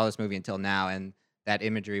never saw this movie until now, and that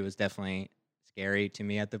imagery was definitely scary to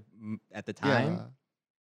me at the time.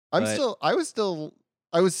 Yeah.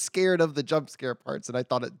 I was scared of the jump scare parts, and I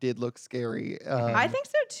thought it did look scary. I think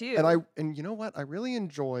so too. And you know what? I really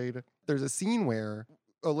enjoyed. There's a scene where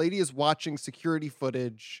a lady is watching security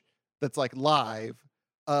footage that's like live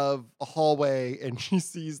of a hallway, and she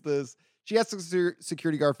sees this. She asks the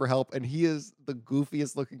security guard for help, and he is the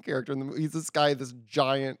goofiest looking character in the movie. He's this guy in this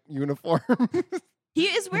giant uniform. He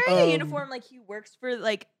is wearing a uniform like he works for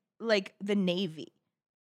like the Navy.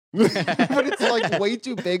 But it's like way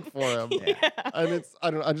too big for him. Yeah. And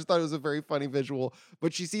I just thought it was a very funny visual.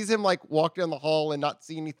 But she sees him like walk down the hall and not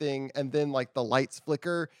see anything, and then like the lights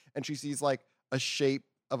flicker and she sees like a shape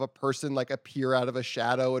of a person like appear out of a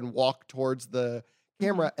shadow and walk towards the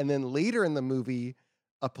camera. Mm-hmm. And then later in the movie,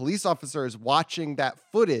 a police officer is watching that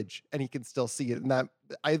footage and he can still see it. And that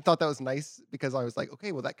I thought that was nice because I was like,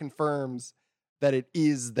 okay, well that confirms that it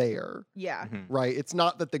is there. Yeah. Mm-hmm. Right. It's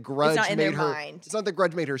not that the Grudge it's not in made their her. mind. It's not the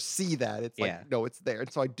Grudge made her see that. It's like, no, it's there.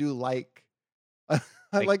 And so I do like. I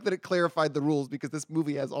like that it clarified the rules because this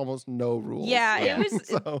movie has almost no rules. Yeah, it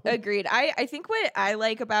was agreed. I think what I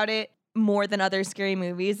like about it more than other scary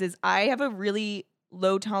movies is I have a really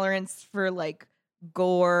low tolerance for like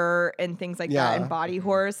gore and things like that and body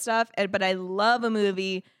horror stuff. But I love a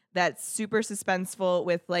movie that's super suspenseful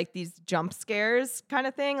with like these jump scares kind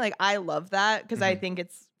of thing. Like I love that because I think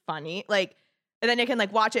it's funny. Like, and then you can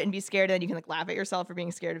like watch it and be scared, and then you can like laugh at yourself for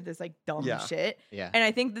being scared of this like dumb shit. Yeah. And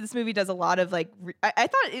I think that this movie does a lot of like I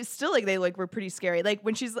thought it's still like they like were pretty scary. Like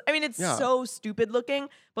when she's it's so stupid looking,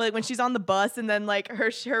 but like when she's on the bus and then like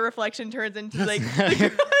her reflection turns into like the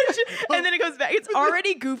Grudge, and then it goes back. It's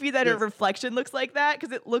already goofy that her reflection looks like that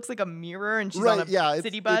because it looks like a mirror and she's on a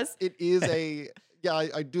city bus. It is a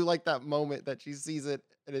I do like that moment that she sees it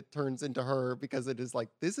and it turns into her because it is like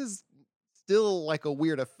this is still like a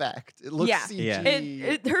weird effect. It looks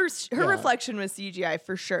CG. Her reflection was CGI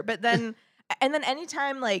for sure. But then and then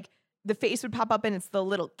anytime like the face would pop up and it's the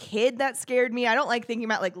little kid that scared me. I don't like thinking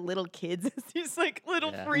about like little kids as these like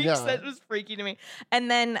little freaks. That was freaky to me. And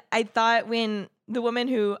then I thought when the woman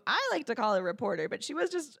who I like to call a reporter, but she was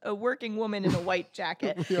just a working woman in a white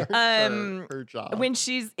jacket. Her job. When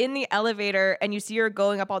she's in the elevator and you see her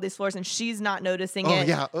going up all these floors and she's not noticing it.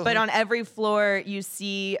 Yeah. But on every floor you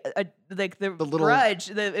see the little Grudge.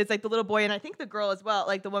 It's like the little boy and I think the girl as well,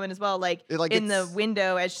 like the woman as well, like in the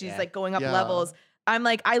window as she's like going up levels. I'm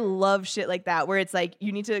like, I love shit like that where it's like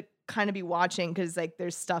you need to kind of be watching because like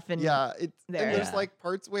there's stuff in there. And there's like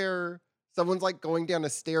parts where someone's like going down a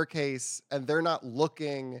staircase and they're not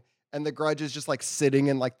looking and the Grudge is just like sitting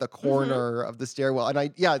in like the corner of the stairwell. And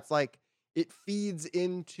it's like it feeds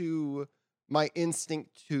into my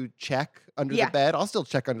instinct to check under the bed. I'll still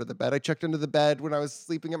check under the bed. I checked under the bed when I was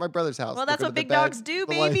sleeping at my brother's house. Well, that's what big dogs do,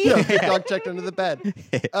 baby. Big dog checked under the bed.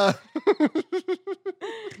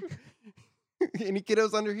 Any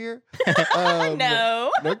kiddos under here?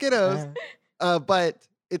 No. No kiddos. But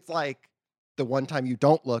it's like the one time you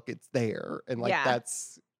don't look, it's there. And like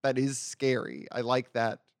that is scary. I like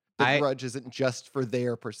that. The Grudge isn't just for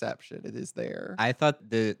their perception. It is there. I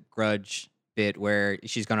thought the Grudge bit where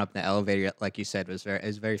she's going up in the elevator, like you said, was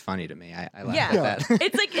very funny to me. I like that.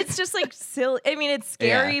 It's just like silly. I mean, it's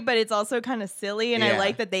scary, but it's also kind of silly, and I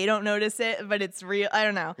like that they don't notice it, but it's real. I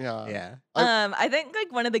don't know. Yeah. I think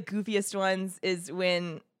like one of the goofiest ones is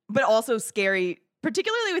but also scary,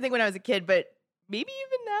 particularly I think when I was a kid, but maybe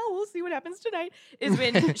even now, we'll see what happens tonight, is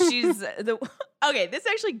when she's okay, this is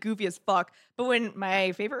actually goofy as fuck, but when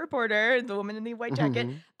my favorite reporter, the woman in the white jacket,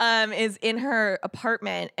 is in her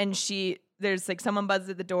apartment and there's like someone buzzes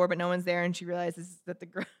at the door, but no one's there, and she realizes that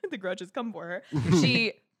the Grudge has come for her.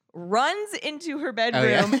 She runs into her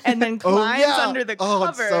bedroom and then Oh, climbs yeah. under the Oh,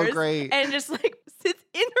 covers it's so great. and just like sits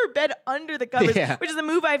in her bed under the covers, Yeah. which is a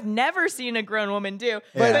move I've never seen a grown woman do.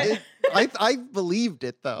 But I believed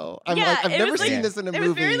it though. I'm like, I've it never was, seen like- this in a it movie.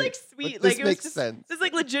 was very like but sweet. This Like it was makes just sense. this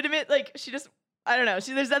like legitimate. Like she just I don't know.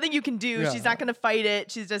 There's nothing you can do. Yeah. She's not gonna fight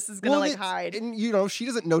it. She's just is gonna like it's- hide. And she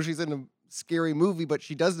doesn't know she's in a scary movie, but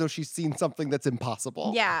she does know she's seen something that's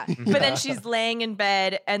impossible. Yeah. But then she's laying in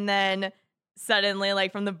bed and then suddenly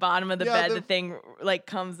like from the bottom of the bed the thing like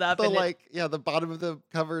comes up So and like the bottom of the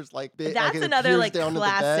covers like bit. that's like, it another appears like down in the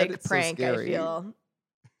bed. classic It's so prank I scary. feel.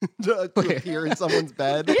 to appear in someone's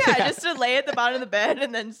bed. Yeah, just to lay at the bottom of the bed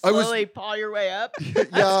and then slowly paw your way up.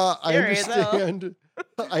 Yeah, I scary as hell. understand.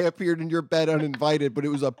 I appeared in your bed uninvited, but it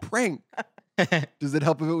was a prank. Does it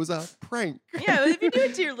help if it was a prank? Yeah, if you do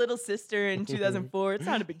it to your little sister in 2004, it's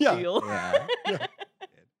not a big deal. Yeah.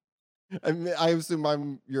 I assume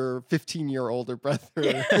I'm your 15-year-older brother.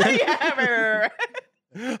 Yeah.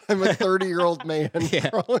 I'm a 30-year-old man Yeah.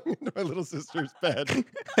 crawling into my little sister's bed.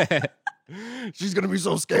 She's gonna be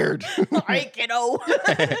so scared. Hi, kiddo.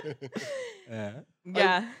 Yeah.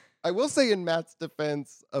 Yeah. I will say, in Matt's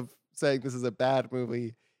defense of saying this is a bad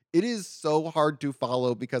movie, it is so hard to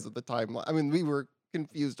follow because of the timeline. I mean, we were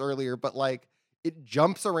confused earlier, but like it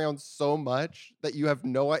jumps around so much that you have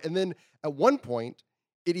no. And then at one point,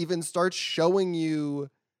 it even starts showing you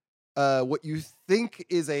what you think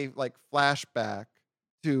is a like flashback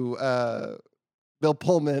to Bill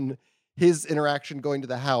Pullman, his interaction going to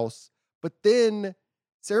the house, but then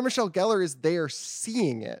Sarah Michelle gellar is there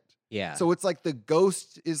seeing it. Yeah. So it's like the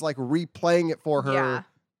ghost is like replaying it for her. Yeah.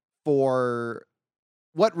 For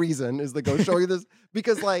what reason is the ghost showing you this?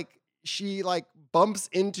 Because like she like bumps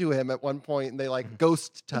into him at one point and they like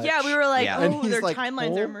ghost touch. Yeah, we were like, Yeah. And oh, he's their like,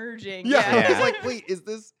 timelines "Oh." are merging. Yeah. Yeah. He's like, wait, is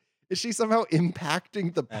she somehow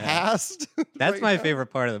impacting the past? That's right my now? favorite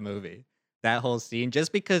part of the movie. That whole scene,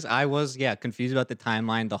 just because I was confused about the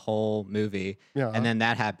timeline the whole movie, Yeah. and then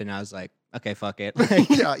that happened. I was like, okay, fuck it. Like,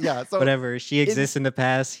 yeah. So whatever. She exists in the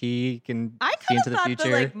past. He can I see kind into of the thought future. the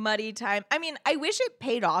like muddy time. I mean, I wish it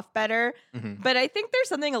paid off better, Mhm. but I think there's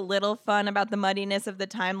something a little fun about the muddiness of the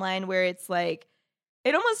timeline where it's like,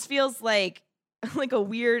 it almost feels like a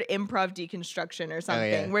weird improv deconstruction or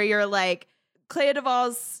something, where you're like, Clea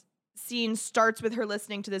Duvall's scene starts with her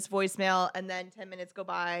listening to this voicemail, and then 10 minutes go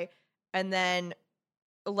by, and then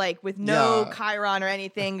like with no chiron or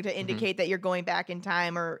anything to indicate that you're going back in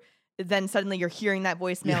time, or then suddenly you're hearing that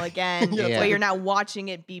voicemail again, Yeah, but you're now watching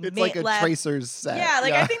it be it's like a left. tracer's set. Yeah,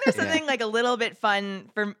 like I think there's Yeah. something like a little bit fun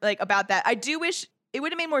for like about that. I do wish it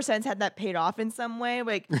would have made more sense had that paid off in some way.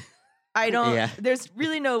 Like I don't. Yeah. There's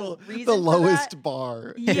really no reason. the for lowest that. bar.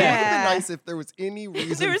 It would have Yeah. been nice if there was any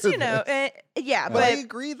reason. There was, for you know, this. yeah, But I but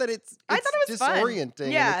agree that it's I thought it was fun. disorienting.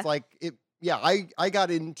 And Yeah. it's like it. Yeah, I got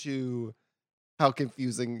into how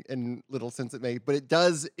confusing and little sense it made, but it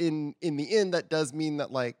does in the end. That does mean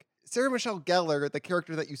that like Sarah Michelle Gellar, the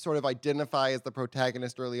character that you sort of identify as the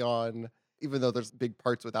protagonist early on, even though there's big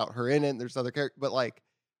parts without her in it, and there's other characters, but like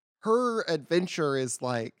her adventure is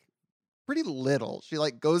like pretty little. She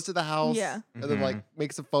like goes to the house, Yeah. and then like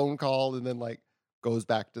makes a phone call, and then like goes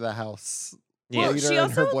back to the house Yeah. Well, later, she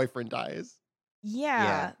and her also- boyfriend dies.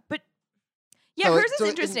 yeah, but. Yeah, So hers so is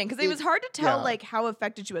interesting because it was hard to tell like how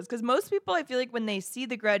affected she was. Because most people, I feel like when they see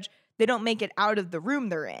the Grudge, they don't make it out of the room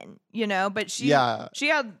they're in, you know. But she had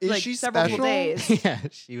Is like she several full special? days. Yeah,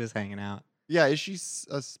 she was hanging out. Yeah, is she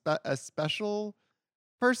a special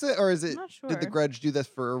person, or is it? I'm not Did the sure. Grudge do this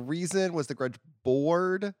for a reason? Was the Grudge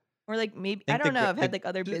bored? Or like maybe I I think don't the know. Gr- I've had the- like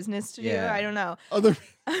other business to do. yeah. I don't know. Other,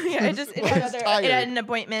 Yeah, it just it Well, had, it's other, tired. it had an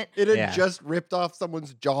appointment. it had Yeah. just ripped off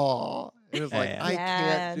someone's jaw. It was like, Yeah. I Yeah.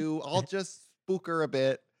 can't do. I'll just spook her a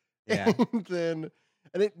bit, Yeah. and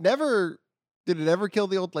it never. Did it ever kill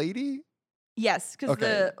the old lady? Yes, because Okay.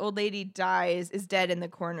 the old lady is dead, and the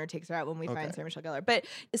coroner takes her out when we Okay. find Sarah Michelle Gellar. But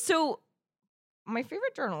so my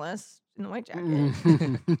favorite journalist in the white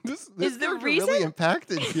jacket. this Is the character reason- really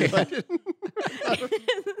impacted you? Yeah. I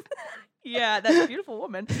didn't- Yeah, that's a beautiful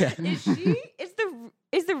woman. Is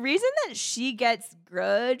the reason that she gets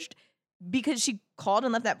grudged because she called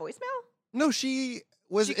and left that voicemail? No, she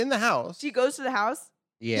was She- in the house. She goes to the house.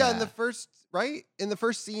 Yeah, in the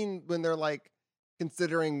first scene when they're like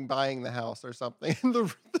considering buying the house or something,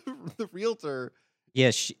 the realtor.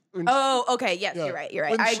 Yeah, she, When, Oh, okay. Yes, Yeah. you're right. You're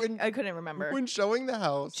right. When- I couldn't remember. when showing the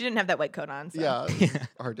house, She didn't have that white coat on. So. yeah, Yeah. it's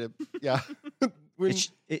hard to, yeah. When,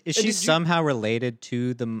 is did she you- somehow related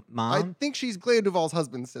to the I mom? think she's Clea Duvall's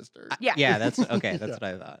husband's sister. Yeah. Yeah, that's okay. That's Yeah. what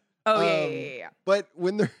I thought. Oh, yeah, Um, yeah. But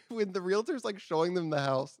when the realtor's like showing them the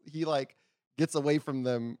house, he like gets away from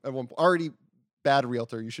them at one point. Already bad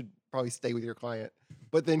realtor. You should probably stay with your client.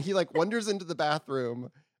 But then he like wanders into the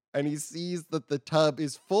bathroom and he sees that the tub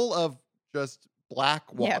is full of just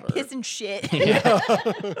black water. Yeah, piss and shit. Yeah.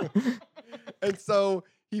 And so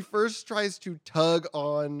he first tries to tug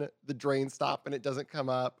on the drain stop and it doesn't come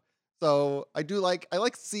up. So I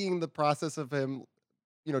like seeing the process of him,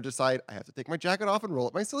 decide I have to take my jacket off and roll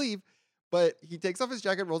up my sleeve. But he takes off his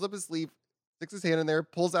jacket, rolls up his sleeve, sticks his hand in there,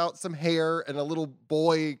 pulls out some hair, and a little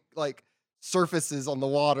boy like surfaces on the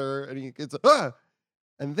water, and he gets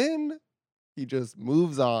and then he just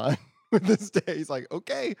moves on with this day. He's like,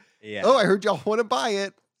 okay, oh, I heard y'all want to buy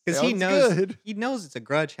it because he knows it's a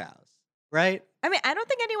Grudge house, right? I mean, I don't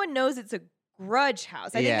think anyone knows it's a Grudge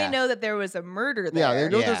house. I think they know that there was a murder there. Yeah, they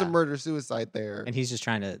know there's a murder-suicide there. And he's just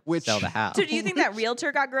trying to sell the house. So do you think that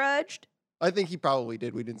realtor got grudged? I think he probably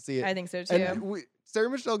did. We didn't see it. I think so too. And Sarah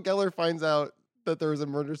Michelle Gellar finds out that there was a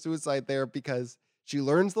murder-suicide there because she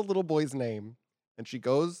learns the little boy's name and she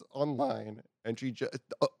goes online and the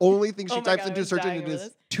only thing she types into search engine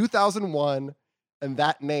is 2001 and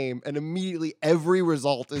that name, and immediately every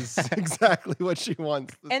result is exactly what she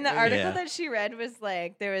wants. And the article that she read was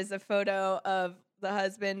like, there was a photo of the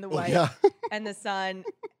husband, the wife, and the son,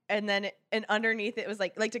 and underneath it was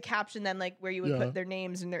like to caption them, like where you would put their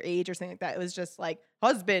names and their age or something like that. It was just like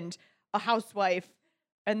husband, a housewife,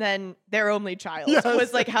 and then their only child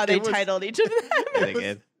was like how they titled each of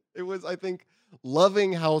them. It was, I think,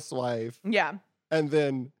 loving housewife. Yeah. And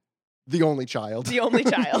then the only child. The only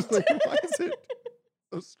child. Like, why is it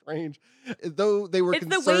so strange? Though they were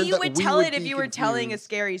concerned it's the way you would tell it if you were confused. telling a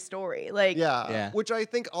scary story. Like which I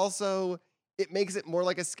think also it makes it more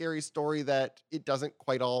like a scary story that it doesn't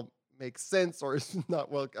quite all make sense or is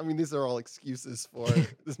not well. I mean, these are all excuses for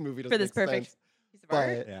this movie doesn't for this make perfect sense. piece of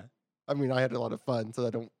art. But, I mean, I had a lot of fun, so I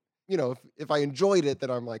don't. If I enjoyed it, then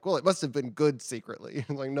I'm like, well, it must have been good secretly.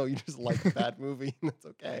 I'm like, no, you just like a bad movie, and that's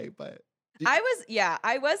okay. But I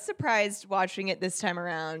was surprised watching it this time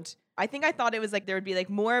around. I think I thought it was like there would be like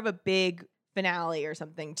more of a big finale or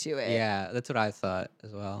something to it. Yeah, that's what I thought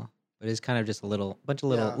as well. But it's kind of just bunch of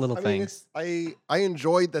little things. I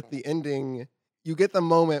enjoyed that the ending. You get the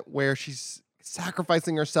moment where she's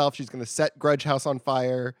sacrificing herself. She's going to set Grudge House on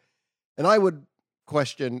fire, and I would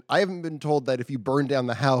question. I haven't been told that if you burn down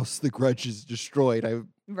the house, the Grudge is destroyed.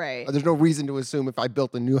 Right. There's no reason to assume if I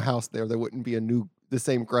built a new house there wouldn't be the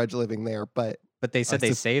same Grudge living there. But they said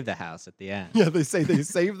they saved the house at the end. Yeah, they say they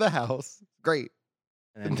saved the house. Great.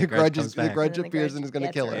 And then the Grudge Grudge appears and is going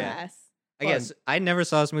to kill her. Yeah. I guess I never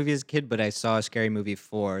saw this movie as a kid, but I saw Scary Movie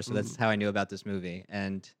 4, so that's how I knew about this movie.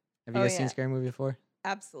 And have you guys seen Scary Movie 4?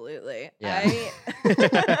 Absolutely. Yeah.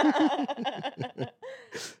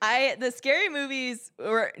 The scary movies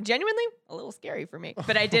were genuinely a little scary for me,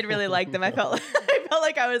 but I did really like them. I felt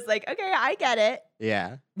like I was like, okay, I get it.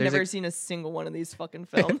 Yeah. Never seen a single one of these fucking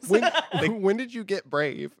films. When did you get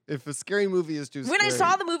brave? If a scary movie is too scary. When I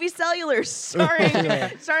saw the movie Cellular starring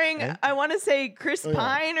I want to say Chris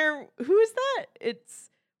Pine or who is that? It's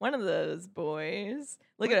one of those boys.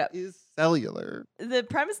 Look it up. Is Cellular. The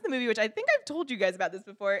premise of the movie, which I think I've told you guys about this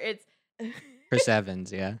before, it's Chris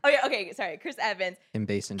Evans, yeah. Oh yeah, okay, sorry, Chris Evans. Kim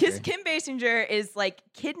Basinger. Kim Basinger is like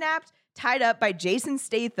kidnapped, tied up by Jason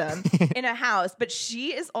Statham in a house, but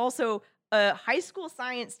she is also a high school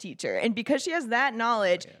science teacher, and because she has that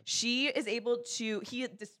knowledge, she is able to.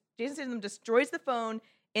 Jason Statham destroys the phone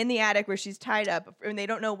in the attic where she's tied up, and they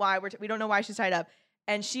don't know why. We don't know why she's tied up,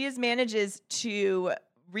 and she manages to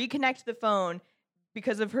reconnect the phone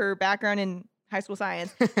because of her background in high school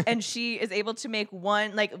science, and she is able to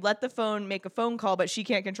let the phone make a phone call, but she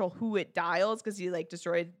can't control who it dials because he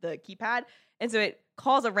destroyed the keypad, and so it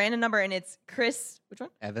calls a random number, and it's Chris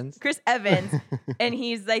Evans, and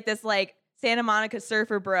he's like this Santa Monica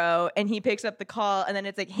surfer bro, and he picks up the call, and then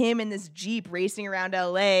it's him in this Jeep racing around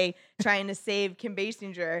LA trying to save Kim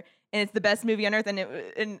Basinger. And it's the best movie on earth.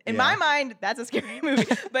 And in my mind, that's a scary movie.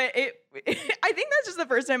 But I think that's just the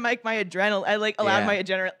first time my adrenaline, allowed my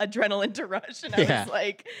adrenaline to rush. And I was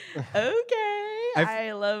like, okay,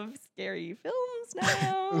 I love scary films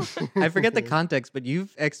now. I forget the context, but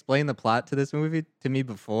you've explained the plot to this movie to me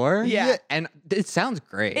before. Yeah. And it sounds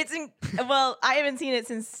great. Well, I haven't seen it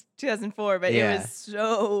since 2004, but it was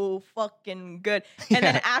so fucking good. And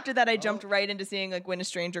then after that, I jumped right into seeing When a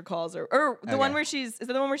Stranger Calls, or the one where is it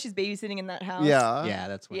the one where she's babysitting in that house? Yeah,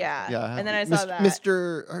 that's what. Yeah. And then I saw that.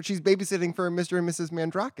 She's babysitting for Mr. and Mrs.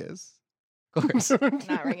 Mandrakis. Of course.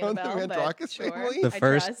 Not ringing a bell, but sure.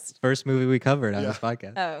 The first movie we covered on this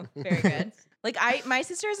podcast. Oh, very good. My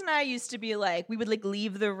sisters and I used to be we would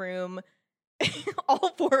leave the room all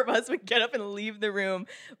four of us would get up and leave the room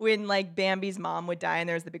when like Bambi's mom would die and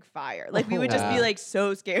there was the big fire. Like we would just be like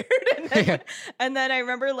so scared. And then I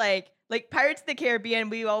remember like Pirates of the Caribbean,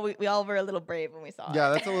 we all were a little brave when we saw it. Yeah,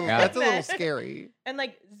 that's a little scary. And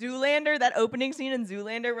like Zoolander, that opening scene in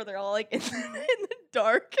Zoolander where they're all like in the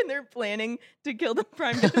dark and they're planning to kill the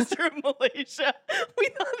Prime Minister of Malaysia. We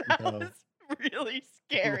thought that was really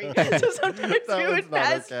scary. So sometimes we would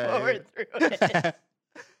fast forward through it.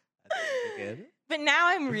 Good. But now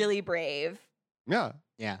I'm really brave. Yeah.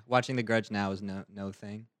 Yeah. Watching The Grudge now is no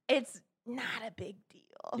thing. It's not a big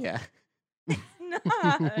deal. Yeah. It's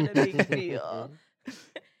not a big deal.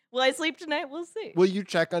 Will I sleep tonight? We'll see. Will you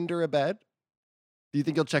check under a bed? Do you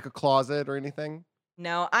think you'll check a closet or anything?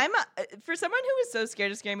 No, I'm for someone who is so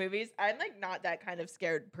scared of scary movies, I'm like not that kind of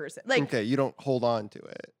scared person. Like, okay, you don't hold on to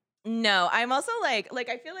it. No, I'm also like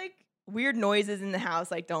I feel like weird noises in the house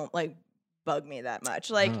like don't like bug me that much.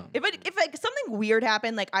 Like if like something weird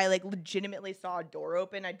happened, like I like legitimately saw a door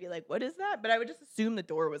open, I'd be like, what is that? But I would just assume the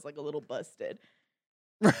door was like a little busted.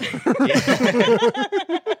 Like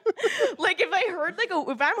if I heard like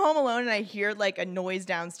if I'm home alone and I hear like a noise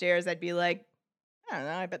downstairs, I'd be like, I don't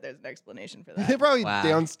know, I bet there's an explanation for that. They probably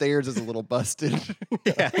downstairs is a little busted.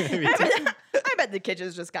 Yeah. I bet the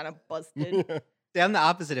kitchen's just kind of busted. Yeah, I'm the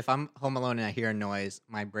opposite. If I'm home alone and I hear a noise,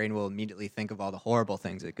 my brain will immediately think of all the horrible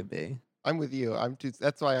things it could be. I'm with you.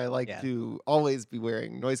 That's why I like to always be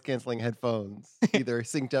wearing noise canceling headphones, either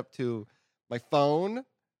synced up to my phone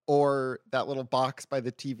or that little box by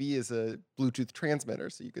the TV is a Bluetooth transmitter,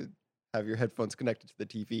 so you could have your headphones connected to the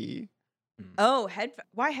TV. Oh,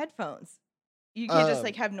 why headphones? You can't just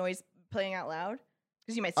like have noise playing out loud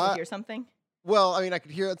because you might still hear something. Well, I mean, I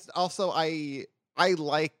could hear it. Also, I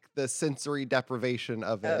like the sensory deprivation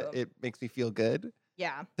of it. It makes me feel good.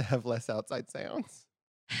 Yeah, to have less outside sounds.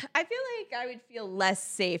 I feel like I would feel less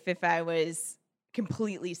safe if I was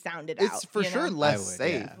completely sounded out. It's for sure less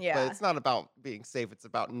safe. Yeah. But it's not about being safe. It's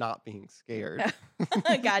about not being scared.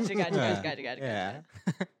 Gotcha. Yeah.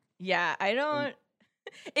 Yeah, I don't.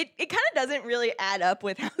 It kind of doesn't really add up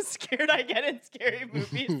with how scared I get in scary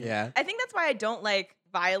movies. Yeah. I think that's why I don't like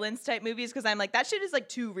violence type movies because I'm like, that shit is like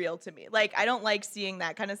too real to me. Like, I don't like seeing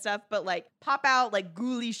that kind of stuff, but like pop out like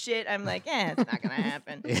ghouly shit, I'm like, it's not gonna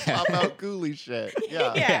happen. Pop out ghouly shit.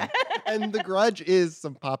 Yeah. Yeah. And The Grudge is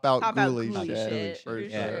some pop out ghouly shit. For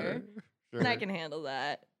sure. And I can handle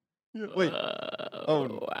that. Yeah. Wait.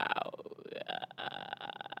 Wow.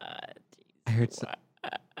 I heard some.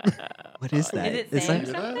 What is that? Is it saying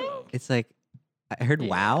something? It's like I heard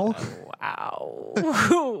wow. Wow.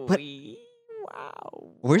 What? Wow.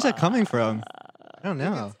 Where's that coming from? I don't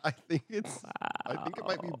know. I think it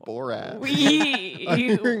might be Borat. Wee. I'm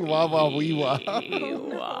hearing wah wah wee wah.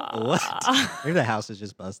 What? Maybe the house is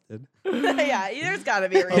just busted. Yeah, there's gotta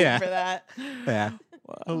be a reason for that. Yeah.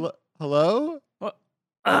 Hello? What?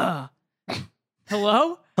 Hello?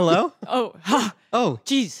 Hello? Oh, ha. Oh.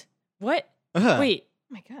 Jeez. What? Wait.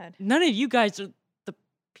 Oh my god. None of you guys are the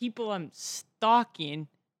people I'm stalking.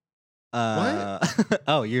 What?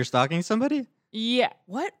 Oh, you're stalking somebody? Yeah.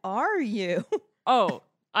 What are you? Oh,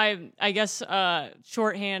 I guess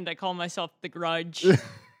shorthand I call myself the Grudge.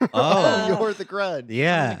 Oh. You're the Grudge.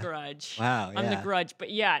 Yeah. I'm the Grudge. Wow. I'm the Grudge. But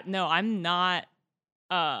yeah, no, I'm not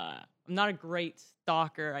a great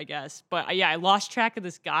stalker, I guess. But yeah, I lost track of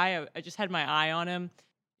this guy. I just had my eye on him.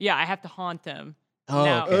 Yeah, I have to haunt him. Oh,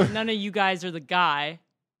 now, okay. none of you guys are the guy.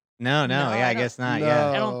 No, No, yeah, I guess not.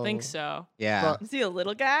 Yeah. I don't think so. Yeah. Is he a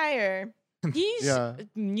little guy or? He's,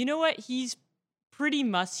 you know what? He's pretty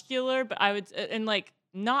muscular, but I would, and like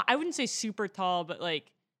not, I wouldn't say super tall, but like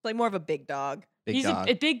more of a big dog. He's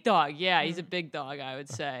a big dog. Yeah, he's a big dog, I would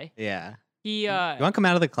say. Yeah. He, You want to come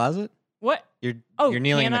out of the closet? What? You're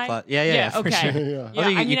kneeling in the closet. Yeah, for okay. sure. Yeah.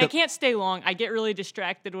 Yeah, I mean, I can't stay long. I get really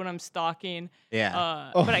distracted when I'm stalking.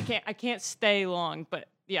 Yeah. But I can't stay long. But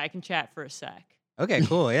yeah, I can chat for a sec. Okay,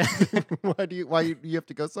 cool. Yeah. Why you have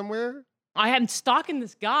to go somewhere? I am stalking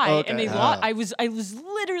this guy, Okay. and I was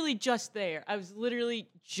literally just there. I was literally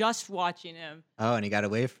just watching him. Oh, and he got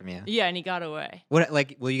away from you. Yeah, and he got away. What?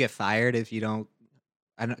 Like, will you get fired if you don't?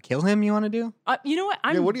 I don't kill him. You want to do? You know what?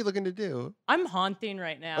 What are you looking to do? I'm haunting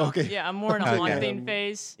right now. Okay. Yeah, I'm more in a Okay. haunting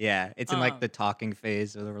phase. Yeah, it's in like the talking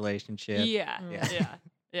phase of the relationship. Yeah. Yeah.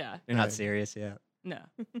 Yeah. You're not Right. serious yet. No.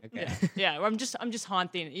 Okay. Yeah. I'm just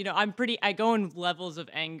haunting. You know, I go in levels of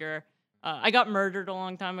anger. I got murdered a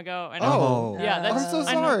long time ago. And Oh. yeah. That's. I'm so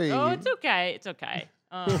I know- sorry. Oh, it's okay. It's okay.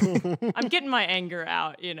 I'm getting my anger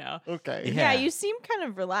out, you know. Okay. Yeah, Yeah. you seem kind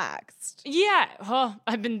of relaxed. Yeah,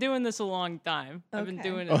 I've been doing this a long time. I've been Okay.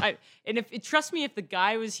 doing it. And trust me, if the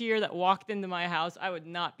guy was here that walked into my house, I would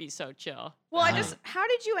not be so chill. Well, how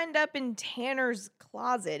did you end up in Tanner's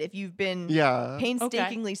closet if you've been Yeah.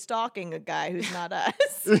 painstakingly stalking a guy who's not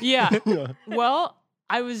us? Yeah. Yeah. Well,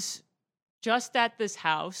 I was just at this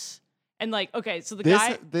house, and like, okay, so the This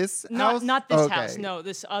guy, this not house? not this Okay. house, no,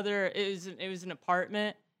 this other. It was an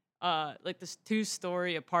apartment, like this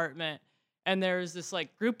 2-story apartment, and there was this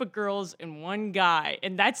like group of girls and one guy,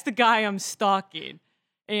 and that's the guy I'm stalking,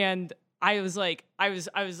 and I was like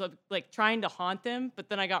trying to haunt him, but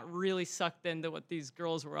then I got really sucked into what these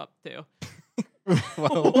girls were up to.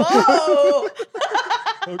 Whoa. Whoa!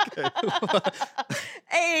 Okay.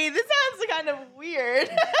 Hey, this sounds kind of weird.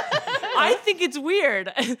 I think it's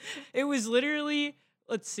weird. It was literally,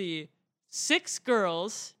 let's see, 6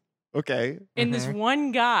 girls Okay. and this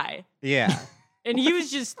one guy. Yeah. And he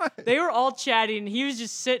was just, they were all chatting, and he was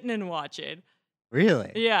just sitting and watching.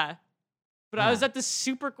 Really? Yeah. But I was Huh. at this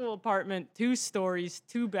super cool apartment, 2 stories,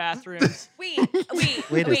 2 bathrooms. Wait.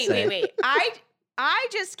 Wait a sec. I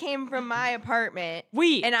just came from my apartment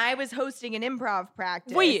Wait. and I was hosting an improv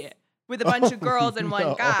practice. Wait. With a bunch of girls and one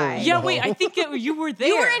No. guy. Yeah, no. wait, I think you were there.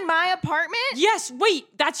 You were in my apartment? Yes, wait,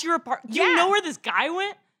 that's your apartment. Do Yeah. you know where this guy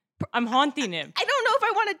went? I'm haunting him. I don't know if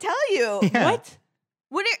I want to tell you. Yeah. What?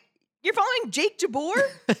 You're following Jake Jabor?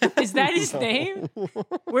 Is that his name?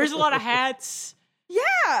 Wears a lot of hats,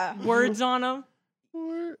 Yeah. words on them.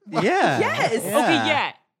 Yeah. Yes. Okay,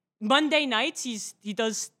 yeah. Monday nights, he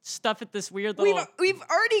does stuff at this weird little. We've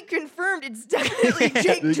already confirmed it's definitely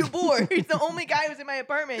Jake Jabor. He's the only guy who's in my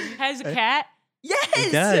apartment. Has a cat. Yes.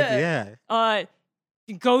 It does, yeah.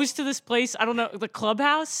 He goes to this place. I don't know, the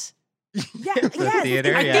clubhouse. Yeah. The Yes.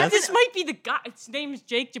 theater, I yes. think this might be the guy. His name is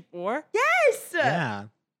Jake Jabor. Yes. Yeah.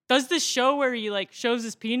 Does this show where he like shows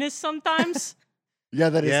his penis sometimes? Yeah,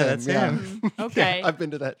 that is Yeah, him. that's yeah. him. Okay. Yeah, I've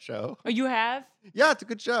been to that show. Oh, you have? Yeah, it's a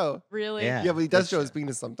good show. Really? Yeah. Yeah, but he does good show his show.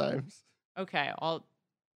 penis sometimes. Okay, I'll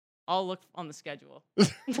look on the schedule.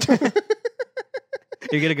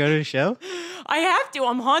 You're gonna go to a show? I have to.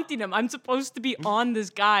 I'm haunting him. I'm supposed to be on this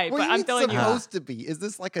guy, What but do you I'm mean telling you, supposed to be? Is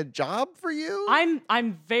this like a job for you?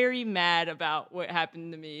 I'm very mad about what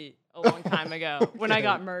happened to me a long time ago when I Okay.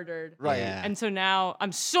 got murdered. Right. Yeah. And so now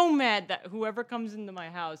I'm so mad that whoever comes into my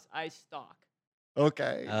house, I stalk.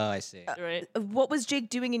 Okay. Oh, I see. Right? What was Jake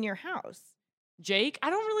doing in your house? Jake, I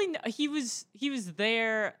don't really know. He was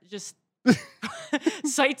there just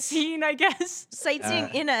sightseeing, I guess. Sightseeing Uh.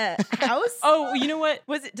 in a house? Oh, you know what?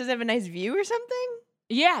 Does it have a nice view or something?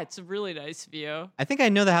 Yeah, it's a really nice view. I think I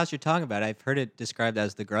know the house you're talking about. I've heard it described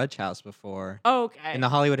as the Grudge house before. Okay. In the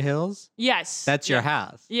Hollywood Hills? Yes. That's your yeah.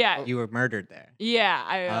 house. Yeah. You were murdered there.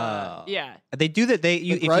 Yeah. Oh. Yeah. They do that. If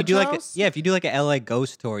you Grudge do house? if you do like a LA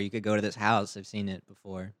ghost tour, you could go to this house. I've seen it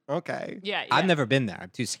before. Okay. Yeah. I've never been there. I'm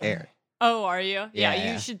too scared. Oh, are you? Yeah,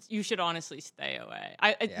 Yeah. you should honestly stay away.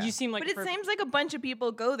 Yeah. You seem like But it a seems like a bunch of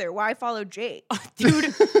people go there. Why follow Jake?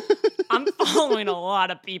 dude. I'm following a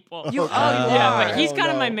lot of people. You Okay. yeah, are. but he's Oh,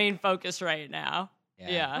 kind of my no. main focus right now.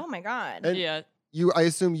 Yeah. Oh my god. And- Yeah. I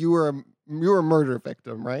assume you were a murder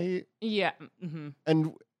victim, right? Yeah. hmm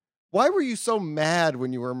And why were you so mad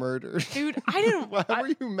when you were murdered? Dude, I didn't. Why were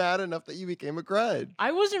you mad enough that you became a grudge?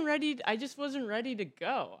 I wasn't ready. I just wasn't ready to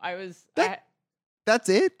go. That's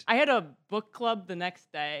it? I had a book club the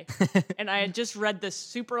next day, and I had just read this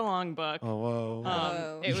super long book. Oh, whoa.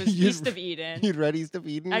 Whoa. It was You'd- East of Eden. You'd read East of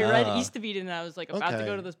Eden? I read Oh. East of Eden, and I was like about to go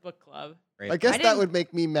Okay. to this book club. Great I guess book. that didn't- would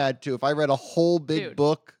make me mad too. If I read a whole big Dude,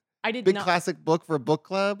 book, I did big not. classic book for a book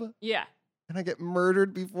club, Yeah, and I get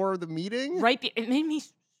murdered before the meeting? right. It made me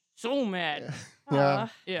so mad. Yeah.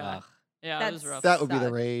 Aw. Yeah, Ugh. yeah, it was rough. That would be the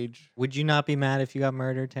Sucks. rage. Would you not be mad if you got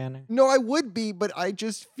murdered, Tanner? No, I would be, but I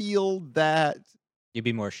just feel that You'd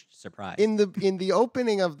be more surprised. in the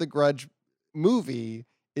opening of the Grudge movie,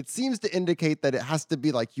 it seems to indicate that it has to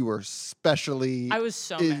be like you were specially I was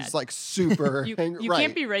so is mad. like super you angry. you right.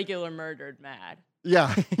 can't be regular murdered mad.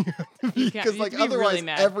 Yeah. You can't- Because you like have to be really otherwise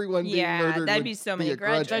mad. everyone being Yeah, murdered that'd would be so be many a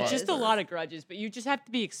grudge. grudges. That's just a monster. lot of grudges, but you just have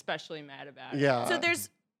to be especially mad about it. Yeah. So there's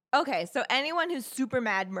so anyone who's super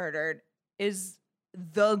mad murdered is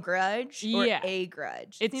the grudge or Yeah. a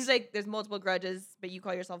grudge. It It's- seems like there's multiple grudges, but you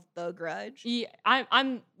call yourself the grudge. Yeah,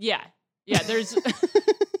 I'm yeah. There's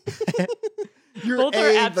You're both a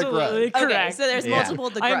are the absolutely grudge. Okay, correct. so there's Yeah. multiple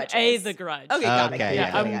the I'm grudges. a the grudge. Okay, got it, Okay, got it,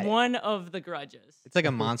 yeah. got it, I'm got it. one of the grudges. It's like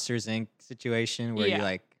a Monsters Inc. situation where Yeah. you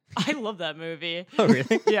like I love that movie. Oh,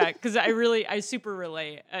 really? Yeah, because I super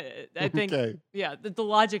relate. I think, Okay. yeah, the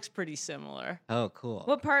logic's pretty similar. Oh, cool.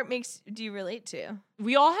 What part do you relate to?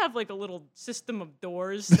 We all have like a little system of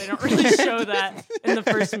doors. They don't really show that in the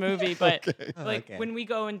first movie, but Okay. like Okay. when we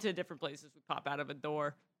go into different places, we pop out of a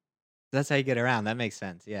door. That's how you get around. That makes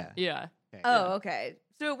sense. Yeah. Yeah. Okay. Oh, okay.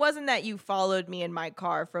 So it wasn't that you followed me in my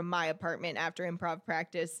car from my apartment after improv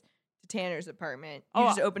practice to Tanner's apartment. You Oh,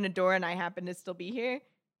 just opened a door and I happened to still be here.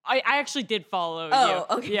 I actually did follow Oh,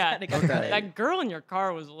 you. okay. Yeah. Got it, got it, Okay. got it. That girl in your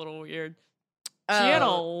car was a little weird. She had a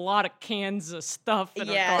Oh. lot of cans of stuff in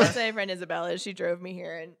Yeah, her that's car. my friend Isabella. She drove me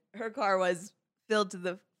here, and her car was filled to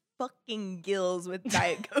the fucking gills with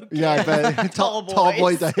Diet Coke. Yeah, I cans. bet. Tall Tall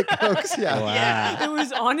boy boys. Diet Cokes. Yeah. Wow. It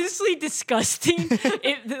was honestly disgusting.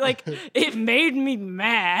 It made me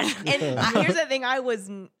mad. And here's the thing: I was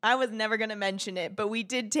never gonna mention it, but we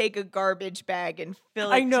did take a garbage bag and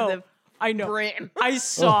fill it I know. to I the know. brim. I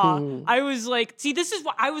saw. Oh. I was like, see, this is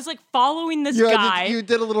what I was like following this Yeah, guy. you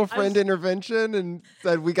did a little friend intervention and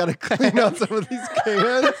said we got to clean out some of these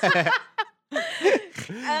cans.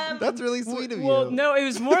 That's really sweet of you. Well, no, it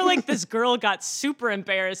was more like this girl got super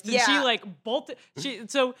embarrassed and she Yeah. like bolted.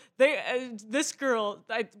 This girl,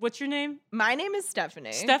 what's your name? My name is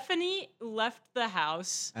Stephanie. Stephanie left the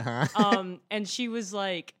house. Uh-huh. And she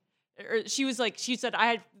said,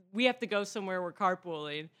 we have to go somewhere. We're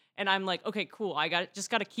carpooling. And I'm like, okay, cool. Just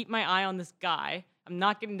got to keep my eye on this guy. I'm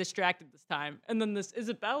not getting distracted this time. And then this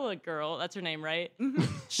Isabella girl, that's her name, right?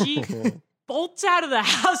 She bolts out of the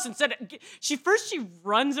house and said, she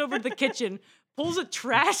runs over to the kitchen, pulls a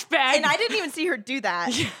trash bag. And I didn't even see her do that.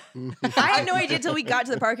 I had no idea till we got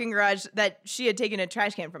to the parking garage that she had taken a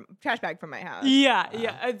trash bag from my house.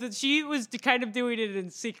 Yeah. She was kind of doing it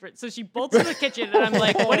in secret. So she bolts to the kitchen, and I'm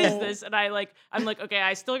like, "What is this?" And I'm like, "Okay,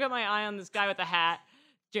 I still got my eye on this guy with the hat,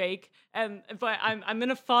 Jake, but I'm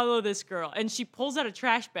gonna follow this girl." And she pulls out a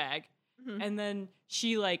trash bag, and then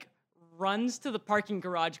she like runs to the parking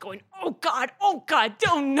garage, going, "Oh God,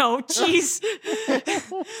 don't know, jeez,"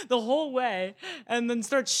 the whole way, and then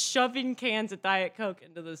starts shoving cans of Diet Coke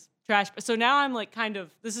into this trash. So now I'm like,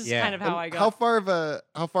 this is kind of how I got. How far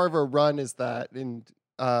of a run is that? And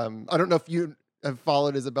I don't know if you have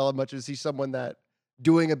followed Isabella much. Is she someone that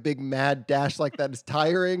doing a big mad dash like that is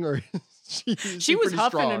tiring, or she was pretty huffing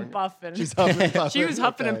strong? and puffing. She's huffing and puffing. She was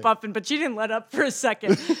huffing and Okay. puffing, but she didn't let up for a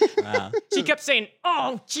second. Wow. She kept saying,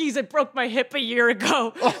 "Oh, geez, I broke my hip a year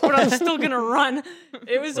ago, but I'm still gonna run."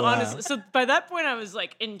 It was Wow. honestly. So by that point, I was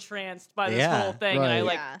like entranced by this Yeah. whole thing, and I Right.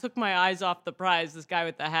 like Yeah. took my eyes off the prize. This guy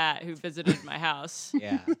with the hat who visited my house.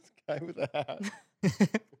 Yeah. Guy with a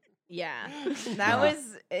hat. Yeah, Wow.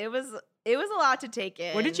 it was a lot to take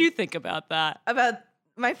in. What did you think about that? about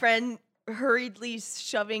my friend hurriedly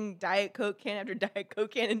shoving Diet Coke can after Diet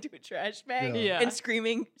Coke can into a trash bag Yeah. Yeah. and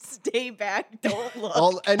screaming, "Stay back, don't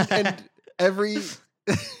look." And every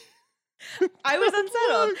I was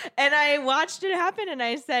unsettled, and I watched it happen, and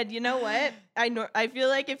I said, "You know what? I feel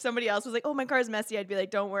like if somebody else was like, 'Oh, my car's messy,' I'd be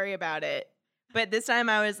like, 'Don't worry about it.' But this time,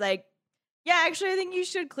 I was like, 'Yeah, actually, I think you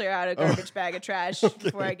should clear out a garbage bag of trash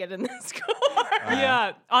before I get in this car.'"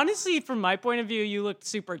 Yeah, honestly, from my point of view, you looked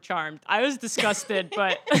super charmed. I was disgusted,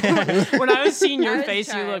 but when I was seeing I your was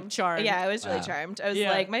face, you looked charmed. Yeah, I was really Wow. charmed. I was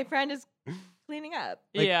Yeah. like, my friend is cleaning up.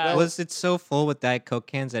 Like, Yeah. Was it so full with Diet Coke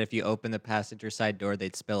cans that if you open the passenger side door,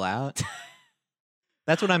 they'd spill out?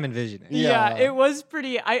 That's what I'm envisioning. Yeah, Yeah. it was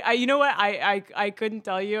pretty. I you know what? I couldn't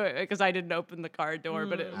tell you because I didn't open the car door,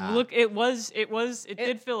 but it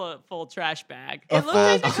did fill a full trash bag. It looked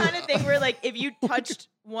like the full- kind of thing where, like, if you touched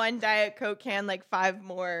one Diet Coke can, like 5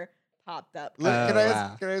 more popped up. Can I wow.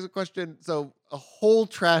 ask? Can I ask a question? So a whole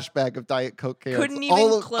trash bag of Diet Coke cans. Couldn't even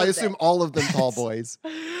I close assume it. all of them tall boys.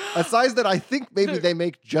 A size that I think maybe they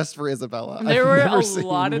make just for Isabella. There I've were never a seen.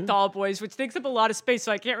 lot of tall boys, which takes up a lot of space,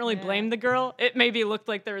 so I can't really Yeah. blame the girl. It maybe looked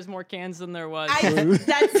like there was more cans than there was.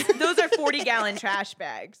 Those are 40-gallon trash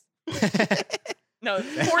bags. No, Was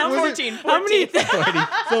it- 14. How many?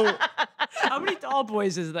 So How many tall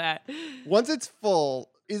boys is that? once it's full,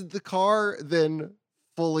 is the car then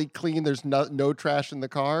fully clean? There's no trash in the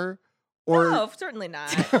car, or No, certainly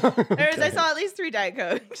not. I Okay. saw at least 3 Diet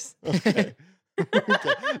Cokes. Okay.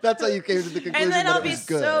 Okay. That's how you came to the conclusion And then that I'll it be was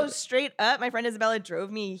good. so straight up. My friend Isabella drove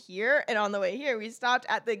me here, and on the way here, we stopped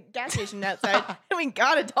at the gas station outside, and we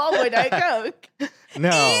got a tall boy Diet Coke. No.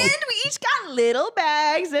 And we each got little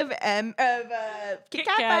bags of Kit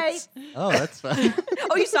Kat Kats. bites. Oh, that's fun.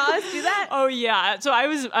 Oh, you saw us do that? Oh yeah. So I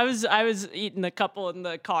was eating a couple in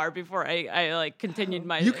the car before I like continued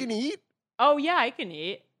my. You can eat. Oh yeah, I can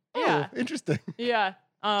eat. Yeah. Oh, interesting. Yeah.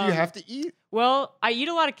 Do you have to eat? Well, I eat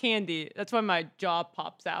a lot of candy. That's why my jaw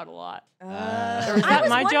pops out a lot. Or is I that was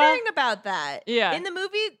my jaw? wondering about that. Yeah. In the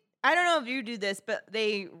movie, I don't know if you do this, but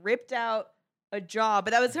they ripped out a jaw.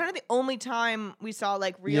 But that was kind of the only time we saw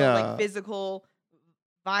like real like physical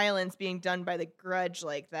violence being done by the Grudge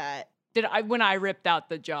like that. When I ripped out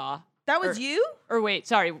the jaw? That was you? Or wait,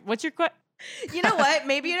 sorry. What's your question? You know what?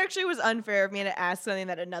 Maybe it actually was unfair of me to ask something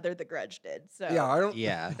that another the Grudge did. So I don't.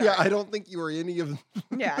 Yeah. Yeah, I don't think you were any of.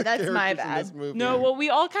 Yeah, that's my characters in bad. this movie. No, well, we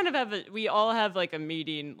all kind of have like a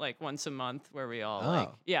meeting like once a month where we all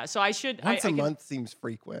like So I should Once I a can- month seems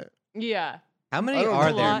frequent. Yeah. How many I don't are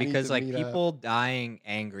know. there? Need Because to like meet people dying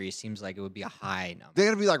angry seems like it would be a high number. They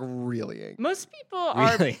gotta be like really angry. Most people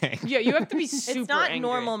are. Really angry. Yeah, you have to be super. it's not angry.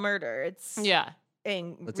 normal murder. It's Yeah.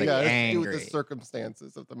 It's really like Yeah, it has to do with the angry.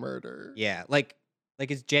 circumstances of the murder. Yeah, like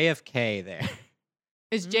is JFK there?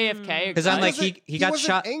 Is JFK? Because I'm like he got wasn't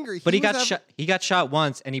shot, angry. but he was got shot. He got shot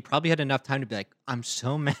once, and he probably had enough time to be like, "I'm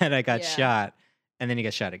so mad I got Yeah. shot," and then he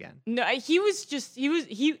got shot again. No, he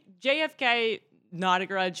JFK. Not a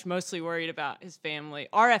grudge. Mostly worried about his family.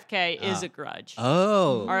 RFK is a grudge.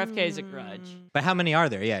 Oh, RFK is a grudge. but how many are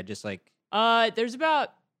there? Yeah, just like There's about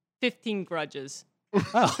 15 grudges.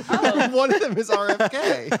 oh, One of them is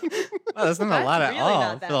RFK. wow, that's not a That's lot at really all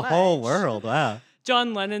not for that the whole much. world. Wow,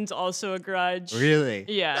 John Lennon's also a grudge. really?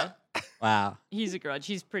 Yeah, Wow, he's a grudge.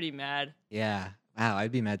 He's pretty mad. yeah. Wow,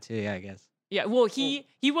 I'd be mad too. Yeah, I guess. Yeah, well, he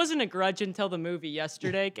wasn't a grudge until the movie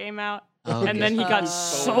Yesterday came out. Oh, And then he got Oh.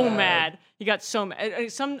 so mad. He got so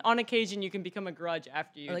mad. On occasion, you can become a grudge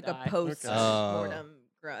after you like die. a post Oh. mortem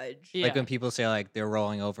Grudge. Yeah. Like when people say like they're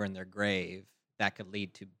rolling over in their grave, that could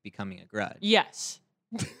lead to becoming a grudge. Yes.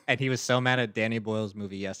 And he was so mad at Danny Boyle's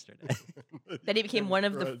movie Yesterday. That he became one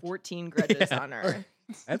of the 14 grudges on Earth.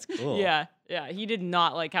 That's cool. Yeah. Yeah. He did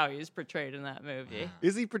not like how he was portrayed in that movie.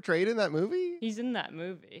 Is he portrayed in that movie? He's in that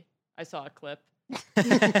movie. I saw a clip.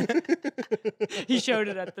 He showed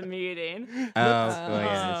it at the meeting. Oh, cool.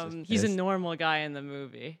 Yeah, it's just He's a pissed. normal guy in the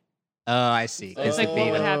movie. Oh, I see. It's like Oh.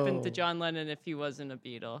 what would happen to John Lennon if he wasn't a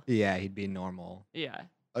Beatle. Yeah, he'd be normal. Yeah.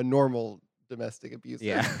 A normal domestic abuser.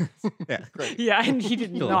 Yeah. yeah. Great. Yeah, and he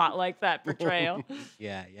did Cool. not like that portrayal.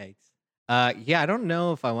 Yeah. Yikes. Yeah, I don't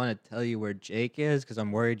know if I want to tell you where Jake is because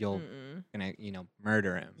I'm worried you'll gonna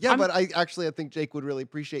murder him. Yeah, I'm- but I think Jake would really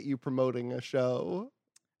appreciate you promoting a show.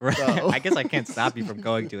 Right. So- I guess I can't stop you from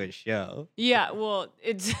going to his show. Yeah, well,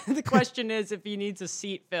 it's the question is if he needs a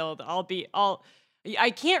seat filled, I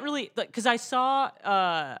can't really because I saw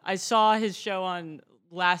his show on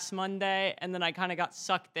last Monday and then I kind of got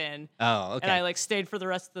sucked in Oh, okay. and I like stayed for the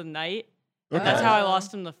rest of the night. Okay. That's how I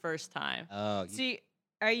lost him the first time. Oh, See,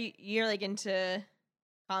 you're like into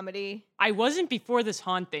comedy? I wasn't before this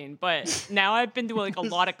haunting, but now I've been to like a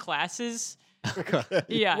lot of classes.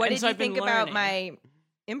 Yeah. What and did so you I've been think about learning. my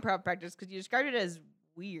improv practice? Because you described it as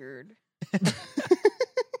weird.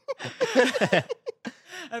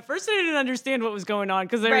 At first, I didn't understand what was going on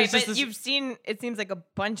because there Right, was just but this. you've seen, it seems like a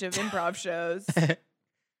bunch of improv shows.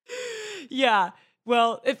 Yeah.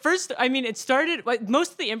 Well, at first, I mean, it started. Like,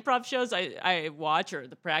 most of the improv shows I watch or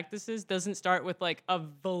the practices doesn't start with like a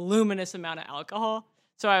voluminous amount of alcohol.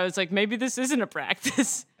 So I was like, maybe this isn't a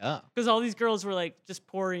practice oh. because all these girls were like just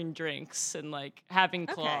pouring drinks and like having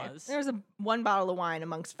claws. There was one bottle of wine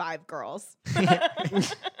amongst 5 girls.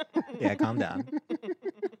 Yeah, calm down.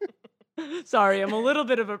 Sorry, I'm a little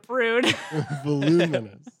bit of a prude.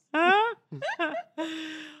 Voluminous.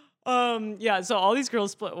 Yeah, so all these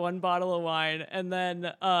girls split one bottle of wine and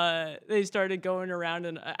then they started going around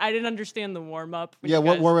and I didn't understand the warm up. Yeah,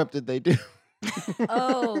 what warm up did they do?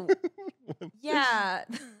 Oh, yeah.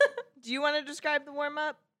 Do you want to describe the warm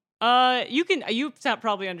up? You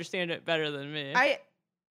probably understand it better than me. I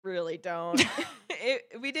really don't.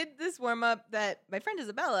 We did this warm up that my friend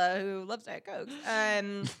Isabella, who loves Diet Cokes,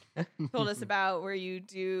 told us about where you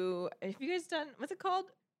do. Have you guys done what's it called?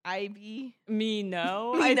 IB. Me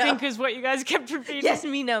no, Me I no. think is what you guys kept repeating. Yes,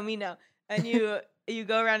 me no. And you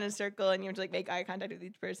go around in a circle and you have to like make eye contact with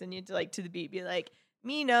each person. You have to like to the beat be like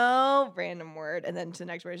me no, random word, and then to the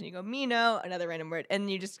next person you go me no, another random word, and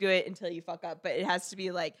you just do it until you fuck up. But it has to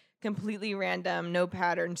be like completely random, no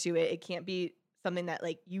pattern to it. It can't be something that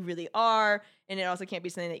like you really are, and it also can't be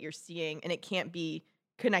something that you're seeing, and it can't be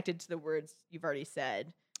connected to the words you've already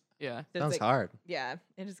said. Yeah. So it's Sounds like- hard. Yeah,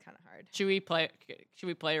 it is kind of hard. Should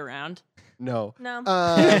we play around? No. No.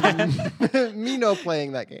 Me no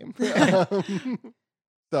playing that game.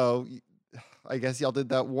 So I guess y'all did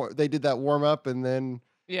that. They did that warm up, and then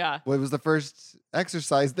Yeah. what was the first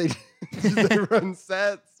exercise they did? Did they run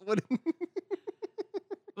sets? What?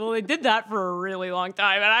 Well, they did that for a really long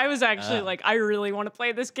time, and I was actually like, I really want to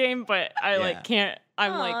play this game, but I Yeah. like can't.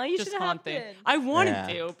 I'm Aw, like you just should have haunting. been. I wanted Yeah.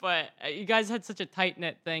 to, but you guys had such a tight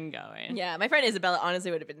knit thing going. Yeah, my friend Isabella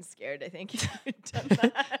honestly would have been scared, I think, if you'd done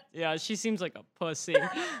that. Yeah, she seems like a pussy.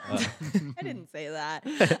 I didn't say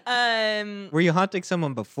that. Were you haunting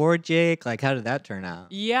someone before Jake? Like, how did that turn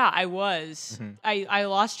out? Yeah, I was. Mhm. I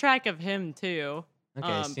lost track of him too. Okay,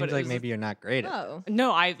 but seems it like was- maybe you're not great at Oh.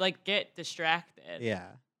 No, I like get distracted. Yeah.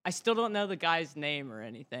 I still don't know the guy's name or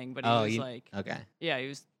anything, but he Oh, was you, like, okay. yeah, he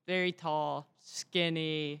was very tall,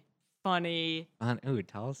 skinny, funny. Ooh,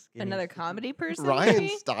 tall, skinny. Another comedy person? Ryan maybe?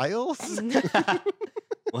 Stiles?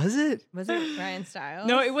 Was it? Was it Ryan Stiles?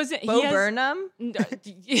 No, it wasn't. Bo he has- Burnham?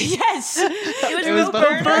 Yes, It was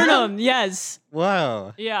Bo Burnham. Yes,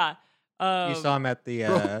 Whoa. yeah. You saw him at the.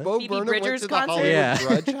 Bo Phoebe Burnham went Bridgers' to the concert? Hollywood Yeah.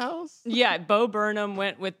 Grudge house? Yeah, Bo Burnham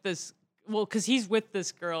went with this. Well, because he's with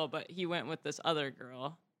this girl, but he went with this other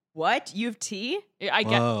girl. What? U of T? I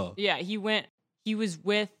get. Whoa. Yeah, he went. He was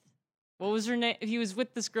with. What was her name? He was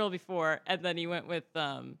with this girl before, and then he went with.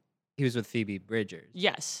 He was with Phoebe Bridgers.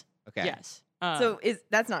 Yes. Okay. Yes. So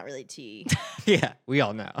that's not really T. Yeah, we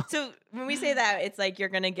all know. So when we say that, it's like you're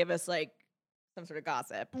gonna give us like some sort of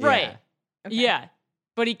gossip. right. Yeah. Okay. Yeah,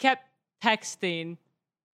 but he kept texting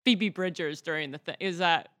Phoebe Bridgers during the thing. Is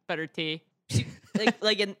that better T?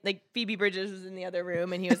 like Phoebe Bridges was in the other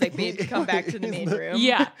room and he was like, babe, come back to the Is main the- room.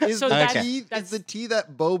 Yeah. Is so the that's, Okay. tea, that's is the tea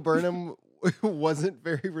that Bo Burnham wasn't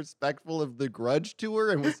very respectful of the Grudge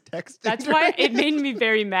tour and was texting? That's why during it made me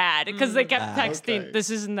very mad because they kept Ah, texting, okay. "This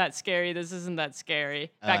isn't that scary. This isn't that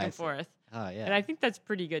scary," back I and see. forth. Oh yeah. And I think that's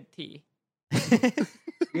pretty good tea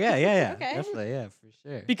yeah. Okay. Definitely, yeah, for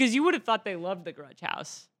sure. because you would have thought they loved the Grudge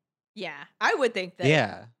House. Yeah. I would think that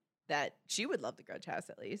Yeah, that she would love the Grudge House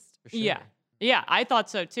at least. for sure. Yeah. Yeah, I thought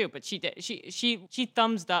so too, but she did. She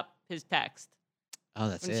thumbs up his text Oh,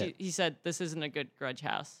 that's when it. he said, "This isn't a good Grudge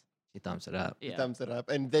House." She thumbs it up. Yeah. Thumbs it up.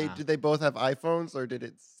 And they Wow. did they both have iPhones or did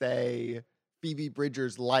it say Phoebe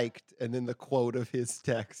Bridgers liked and then the quote of his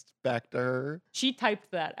text back to her? She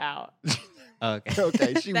typed that out. Okay.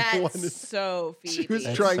 Okay, she That's wanted. so Phoebe. She was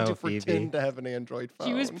That's trying so to Phoebe. pretend to have an Android phone.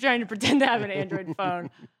 She was trying to pretend to have an Android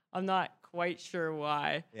phone. I'm not quite sure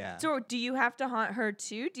why. Yeah. So do you have to haunt her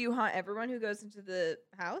too? Do you haunt everyone who goes into the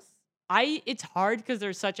house? It's hard because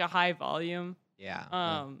there's such a high volume.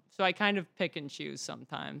 Yeah. So I kind of pick and choose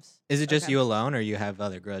sometimes. Is it just okay. you alone, or you have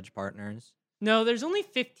other Grudge partners? No, there's only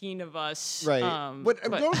 15 of us. Right. But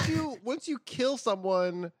but don't you, once you kill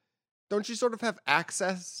someone, don't you sort of have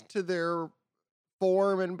access to their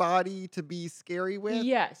form and body to be scary with?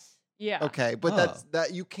 yes, yeah. Okay, but Oh.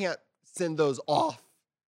 that you can't send those off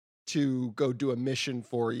to go do a mission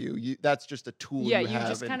for you. That's just a tool Yeah, you you have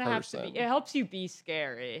just in kind of have to person. be. It helps you be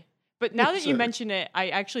scary. But now that you Sure. mention it, I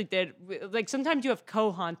actually did. Like sometimes you have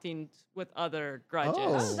co-haunting with other grudges.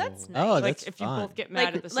 Oh, that's Oh, nice. Like that's if you fun. both get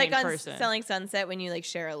mad at the same like on person. Selling Sunset when you like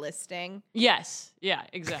share a listing. Yes. Yeah.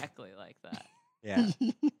 Exactly like that. Yeah.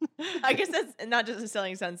 I guess that's not just a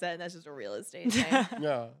Selling Sunset, and that's just a real estate thing.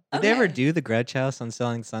 Yeah. Did they ever Okay. do the Grudge House on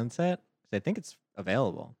Selling Sunset? 'Cause I think it's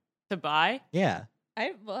available. To buy. Yeah.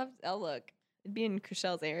 I'll look. It'd be in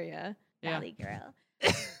Chriselle's area. Yeah. Valley girl.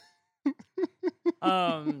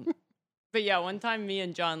 But yeah, one time me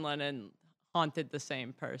and John Lennon haunted the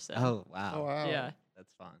same person. Oh wow. Oh, wow. Yeah.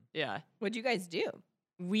 That's fun. Yeah. What'd you guys do?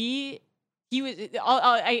 He was.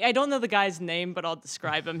 I don't know the guy's name, but I'll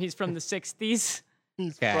describe him. He's from the '60s.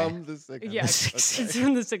 He's Okay. from the 60s. Yeah, he's Okay.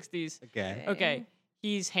 from the '60s. Okay. Okay.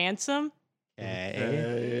 He's handsome. Okay.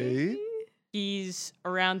 Okay. He's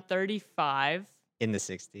around 35. In the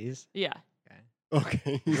 60s. Yeah.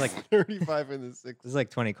 Okay. He's Like- like 35 in the 60s. This is like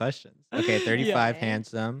 20 questions. Okay, 35 Okay.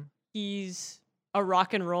 handsome. He's a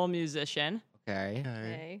rock and roll musician. Okay. Okay.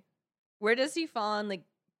 Okay. Where does he fall on like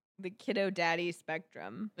the kiddo daddy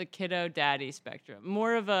spectrum? The kiddo daddy spectrum.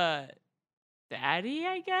 More of a daddy,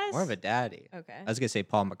 I guess. More of a daddy. Okay. I was gonna say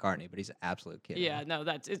Paul McCartney, but he's an absolute kid. Yeah, no,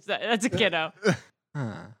 that's a kiddo.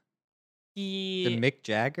 Huh. He. The Mick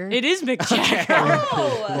Jagger? It is Mick Okay. Jagger.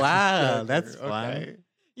 Oh! Wow, Mick that's Jagger, fun. okay.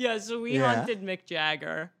 Yeah, so we Yeah. haunted Mick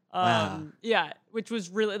Jagger. Wow. Yeah, which was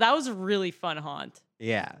that was a really fun haunt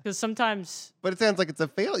Yeah. because sometimes, But it sounds like it's a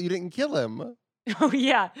fail. You didn't kill him. oh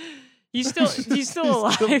yeah, he's still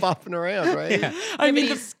alive. Still bopping around, right? Yeah. I mean,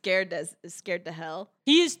 he's scared to hell.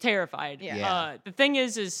 he is terrified. Yeah. Yeah. The thing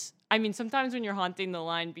is I mean, sometimes when you're haunting, the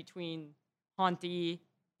line between haunty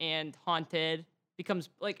and haunted becomes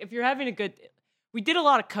like if you're having a good. We did a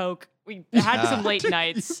lot of coke. We had some late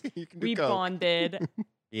nights. You can do We coke. bonded.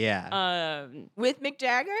 Yeah. With Mick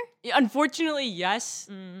Jagger? Unfortunately, yes.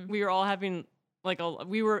 Mm. We were all having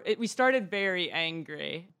we started very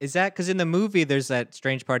angry. Is that because in the movie there's that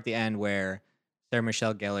strange part at the end where Sarah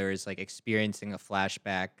Michelle Gellar is like experiencing a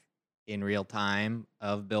flashback in real time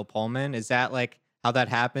of Bill Pullman. Is that like how that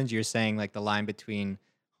happens? You're saying like the line between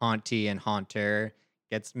hauntee and haunter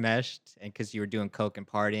gets meshed, and because you were doing coke and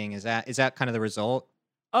partying, is that kind of the result?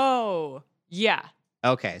 Oh, yeah.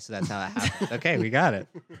 Okay, so that's how it happens. Okay, we got it.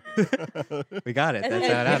 We got it. That's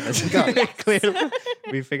how it happens. We got it. Clearly,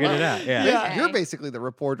 we figured it out. Yeah. Yeah. You're basically the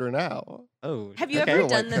reporter now. Oh. Have you okay. ever White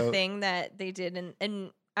done the coat. thing that they did?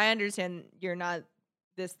 And I understand you're not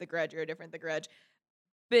the Grudge, you're a different the Grudge.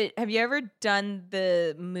 But have you ever done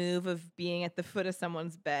the move of being at the foot of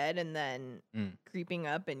someone's bed and then creeping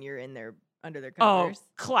up and you're in there under their Oh, covers?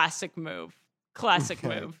 classic move. Classic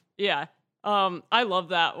Okay. move. Yeah. I love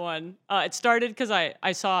that one. It started because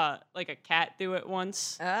I saw like a cat do it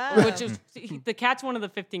once, Oh. which is the cat's one of the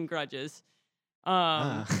 15 grudges.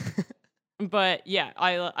 Ah. But yeah,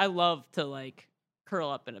 I love to like curl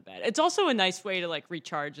up in a bed. It's also a nice way to like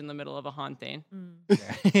recharge in the middle of a haunting.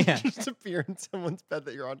 Yeah. Just appear in someone's bed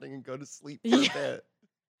that you're haunting and go to sleep for Yeah. a bit.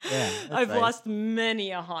 Yeah. I've nice. lost many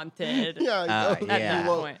a haunted Yeah, At you that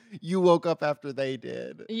woke- point. You woke up after they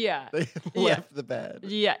did. Yeah. They Yeah. left the bed.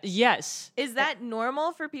 Yeah. Yes. Is that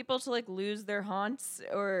normal for people to like lose their haunts,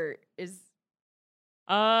 or is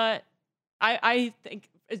I think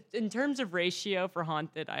in terms of ratio for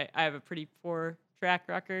haunted, I have a pretty poor track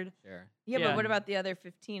record. Sure. yeah? Yeah. But what about the other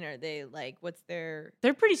 15? Are they like what's their?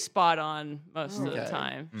 They're pretty spot on most of the Okay.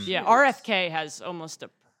 time. Mm. Yeah, Shoot. RFK has almost a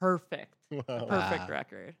perfect Wow. perfect Wow.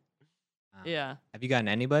 record. Wow. Yeah. Have you gotten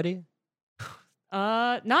anybody?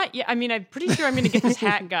 Not yet. I mean, I'm pretty sure I'm gonna get this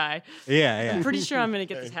hat guy. Yeah. I'm pretty sure I'm gonna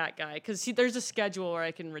get this Okay. hat guy because there's a schedule where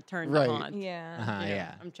I can return Right. to haunt. Yeah.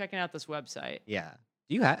 Yeah. I'm checking out this website. Yeah.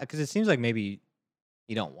 Do you have? Because it seems like maybe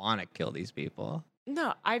you don't want to kill these people,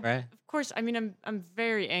 No, right? of course. I mean, I'm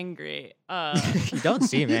very angry. You don't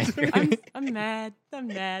seem angry. I'm mad. I'm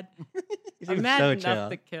mad. You I'm seem mad so enough chill.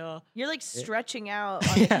 to kill. You're like stretching out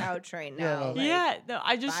on the Yeah. couch right Yeah, now. no. like- Yeah, no,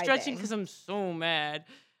 I just stretching vibing. because I'm so mad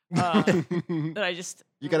that I just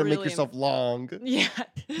You got to make really yourself long. Yeah.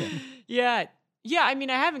 Yeah. I mean,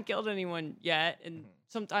 I haven't killed anyone yet, and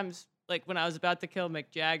sometimes, like when I was about to kill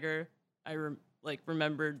Mick Jagger, I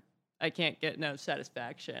remembered I can't get no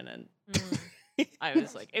satisfaction, and I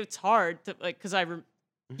was like, it's hard to like because I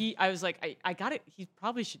was like, I got it. He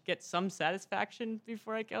probably should get some satisfaction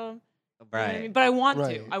before I kill him. You know what I Right. mean? But I want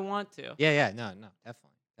Right. to. I want to. Yeah. No. Definitely.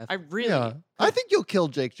 I really Yeah. I think you'll kill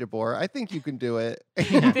Jake Jabor. I think you can do it.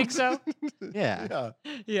 You think so? Yeah.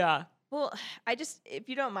 Yeah. Well, if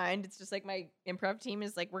you don't mind, it's just like my improv team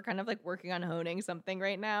is like we're kind of like working on honing something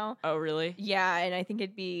right now. Oh, really? Yeah, and I think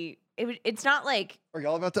it's not like Are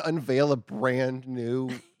y'all about to unveil a brand new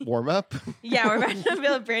warm up? yeah, we're about to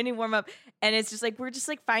build a brand new warm up, and it's just like we're just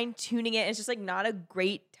like fine tuning it. It's just like not a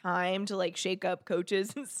great time to like shake up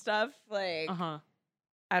coaches and stuff. Like Uh huh.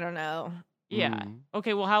 I don't know. Yeah. Mm.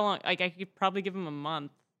 Okay. Well, how long? Like, I could probably give him a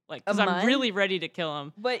month. Like, A because I'm month? really ready to kill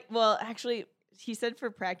him. But well, actually, he said for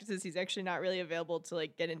practices he's actually not really available to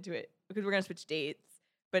like get into it because we're gonna switch dates.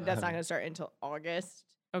 But that's not Uh-huh. gonna start until August.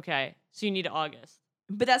 Okay. So you need August.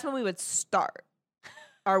 But that's when we would start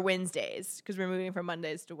our Wednesdays because we're moving from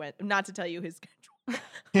Mondays to Wednesdays. Not to tell you his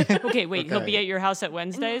schedule. Okay. Wait. He'll be Okay. at your house at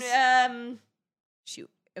Wednesdays. Shoot.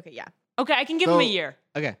 Okay, yeah, Okay. I can give him a So- year.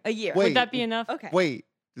 Okay. a year. Wait. Would that be enough? Okay. Wait,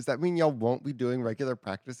 does that mean y'all won't be doing regular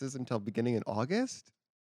practices until beginning in August?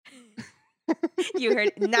 You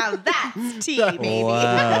heard. Now that's tea, That- baby.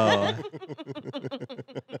 Wow.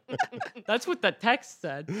 That's what the text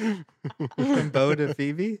said. From Bo to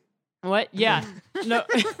Phoebe. What? Yeah. No.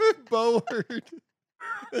 Bo heard.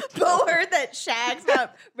 Bo heard that Shag's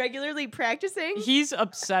not regularly practicing. He's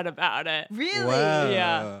upset about it. Really? Wow.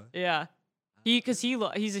 Yeah. Yeah.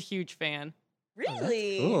 He's a huge fan.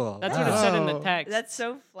 Really? Cool. That's what it said in the Wow. text. That's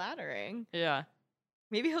so flattering. Yeah.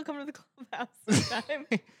 Maybe he'll come to the clubhouse sometime.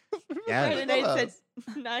 Yeah. Friday nights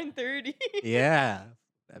at 9:30. Yeah.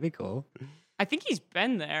 That'd be cool. I think he's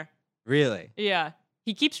been there. Really. Yeah.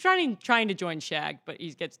 He keeps trying to join Shag, but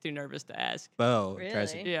he gets too nervous to ask. Bo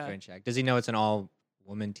tries to Really? Yeah. join Shaq. Does he know it's an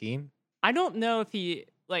all-woman team? I don't know if he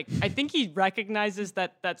I think he recognizes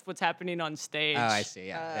that that's what's happening on stage. Oh, I see.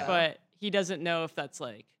 Yeah. But he doesn't know if that's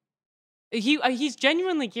like he's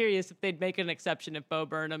genuinely curious if they'd make an exception if Bo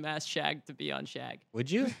Burnham asked Shag to be on Shag. Would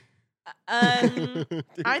you?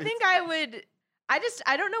 I think I would.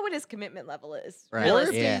 I don't know what his commitment level is Right.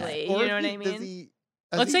 realistically. Or You if know what I does mean?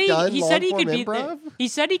 has Let's say done he said he long-form could be improv? he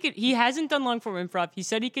said he hasn't done long form improv. He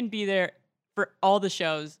said he can be there for all the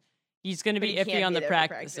shows. He's going to But be he iffy can't on be the there for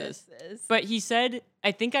practices. practices. But he said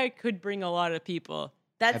I think I could bring a lot of people.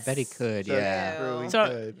 I That's bet he could. That's Yeah. true, he So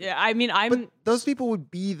could. yeah, I mean I'm But those people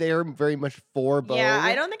would be there very much for Bo. Yeah,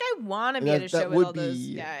 I don't think I want to And be at that- a show that with would all those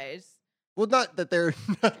be- guys. Well, not that they're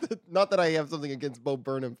not that I have something against Bo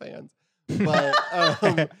Burnham fans,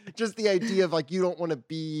 but just the idea of like you don't want to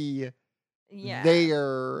be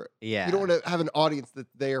there. Yeah. You don't want to have an audience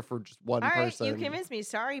that's there for just one All right, person. you convinced me.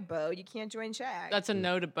 Sorry, Bo. You can't join Shag. That's a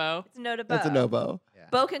no to Bo. It's a no to Bo. That's a no-bo. Yeah.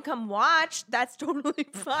 Bo can come watch. That's totally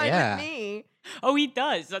fine Yeah. with me. Oh, he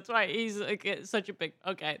does. That's why he's like, such a big.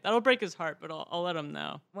 Okay, that'll break his heart, but I'll let him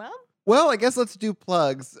know. Well, I guess let's do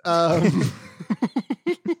plugs.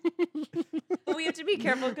 But we have to be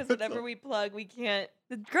careful because whenever we plug, we can't.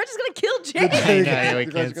 The Grudge is gonna kill Jake. I know, we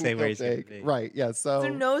The Grudge can't is gonna say where kill he's gonna Jake. be. Right, yeah, So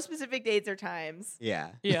no specific dates or times.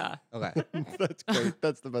 Yeah. Yeah. Okay. That's great.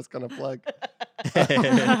 That's the best kind of plug.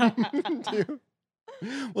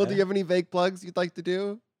 Do you have any vague plugs you'd like to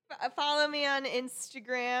do? Follow me on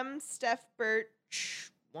Instagram, Steph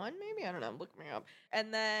Birch 1, maybe? I don't know. Look me up.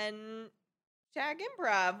 And then Shag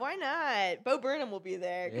Improv. Why not? Bo Burnham will be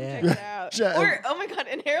there. Come check it out. Or, oh my God,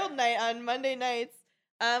 and Herald Night on Monday nights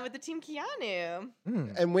with the team Keanu.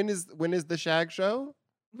 And when is the Shag show?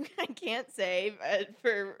 I can't say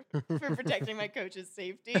for protecting my coach's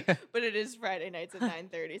safety, but it is Friday nights at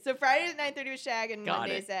 9:30. So Fridays at 9:30 with Shag and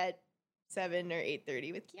Mondays at 7 or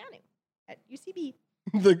 8:30 with Keanu at UCB.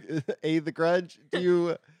 The Grudge. Do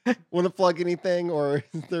you want to plug anything, or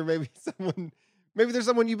is there maybe there's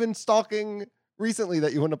someone you've been stalking recently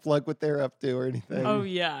that you want to plug what they're up to or anything? Oh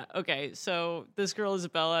yeah. Okay. So this girl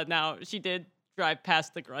Isabella. Now she did drive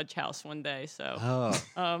past the Grudge house one day. So.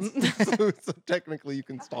 So technically you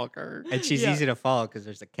can stalk her. And she's easy to follow because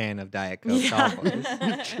there's a can of Diet Coke.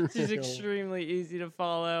 Yeah. She's extremely easy to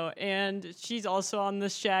follow, and she's also on the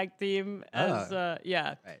Shag theme as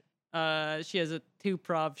Right. she has a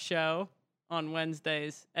 2-prov show on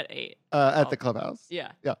Wednesdays at 8. At the clubhouse.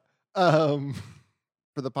 Yeah. Yeah.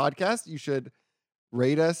 For the podcast, you should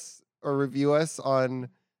rate us or review us on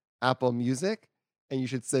Apple Music, and you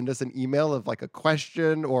should send us an email of like a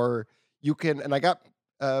question, or you can, and I got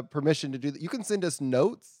permission to do that. You can send us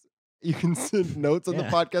notes. You can send notes on the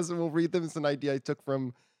podcast and we'll read them. It's an idea I took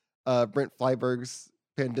from Brent Flyberg's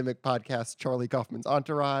pandemic podcast, Charlie Kaufman's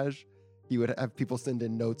Entourage. He would have people send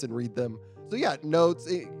in notes and read them. So yeah, notes,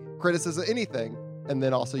 criticism, anything. And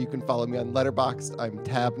then also you can follow me on Letterboxd. I'm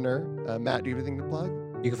Tabner. Matt, do you have anything to plug?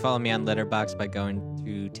 You can follow me on Letterboxd by going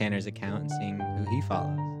to Tanner's account and seeing who he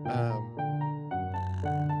follows.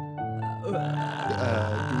 Do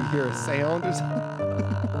we hear a sound or something?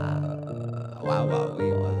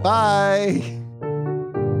 Wow. Bye.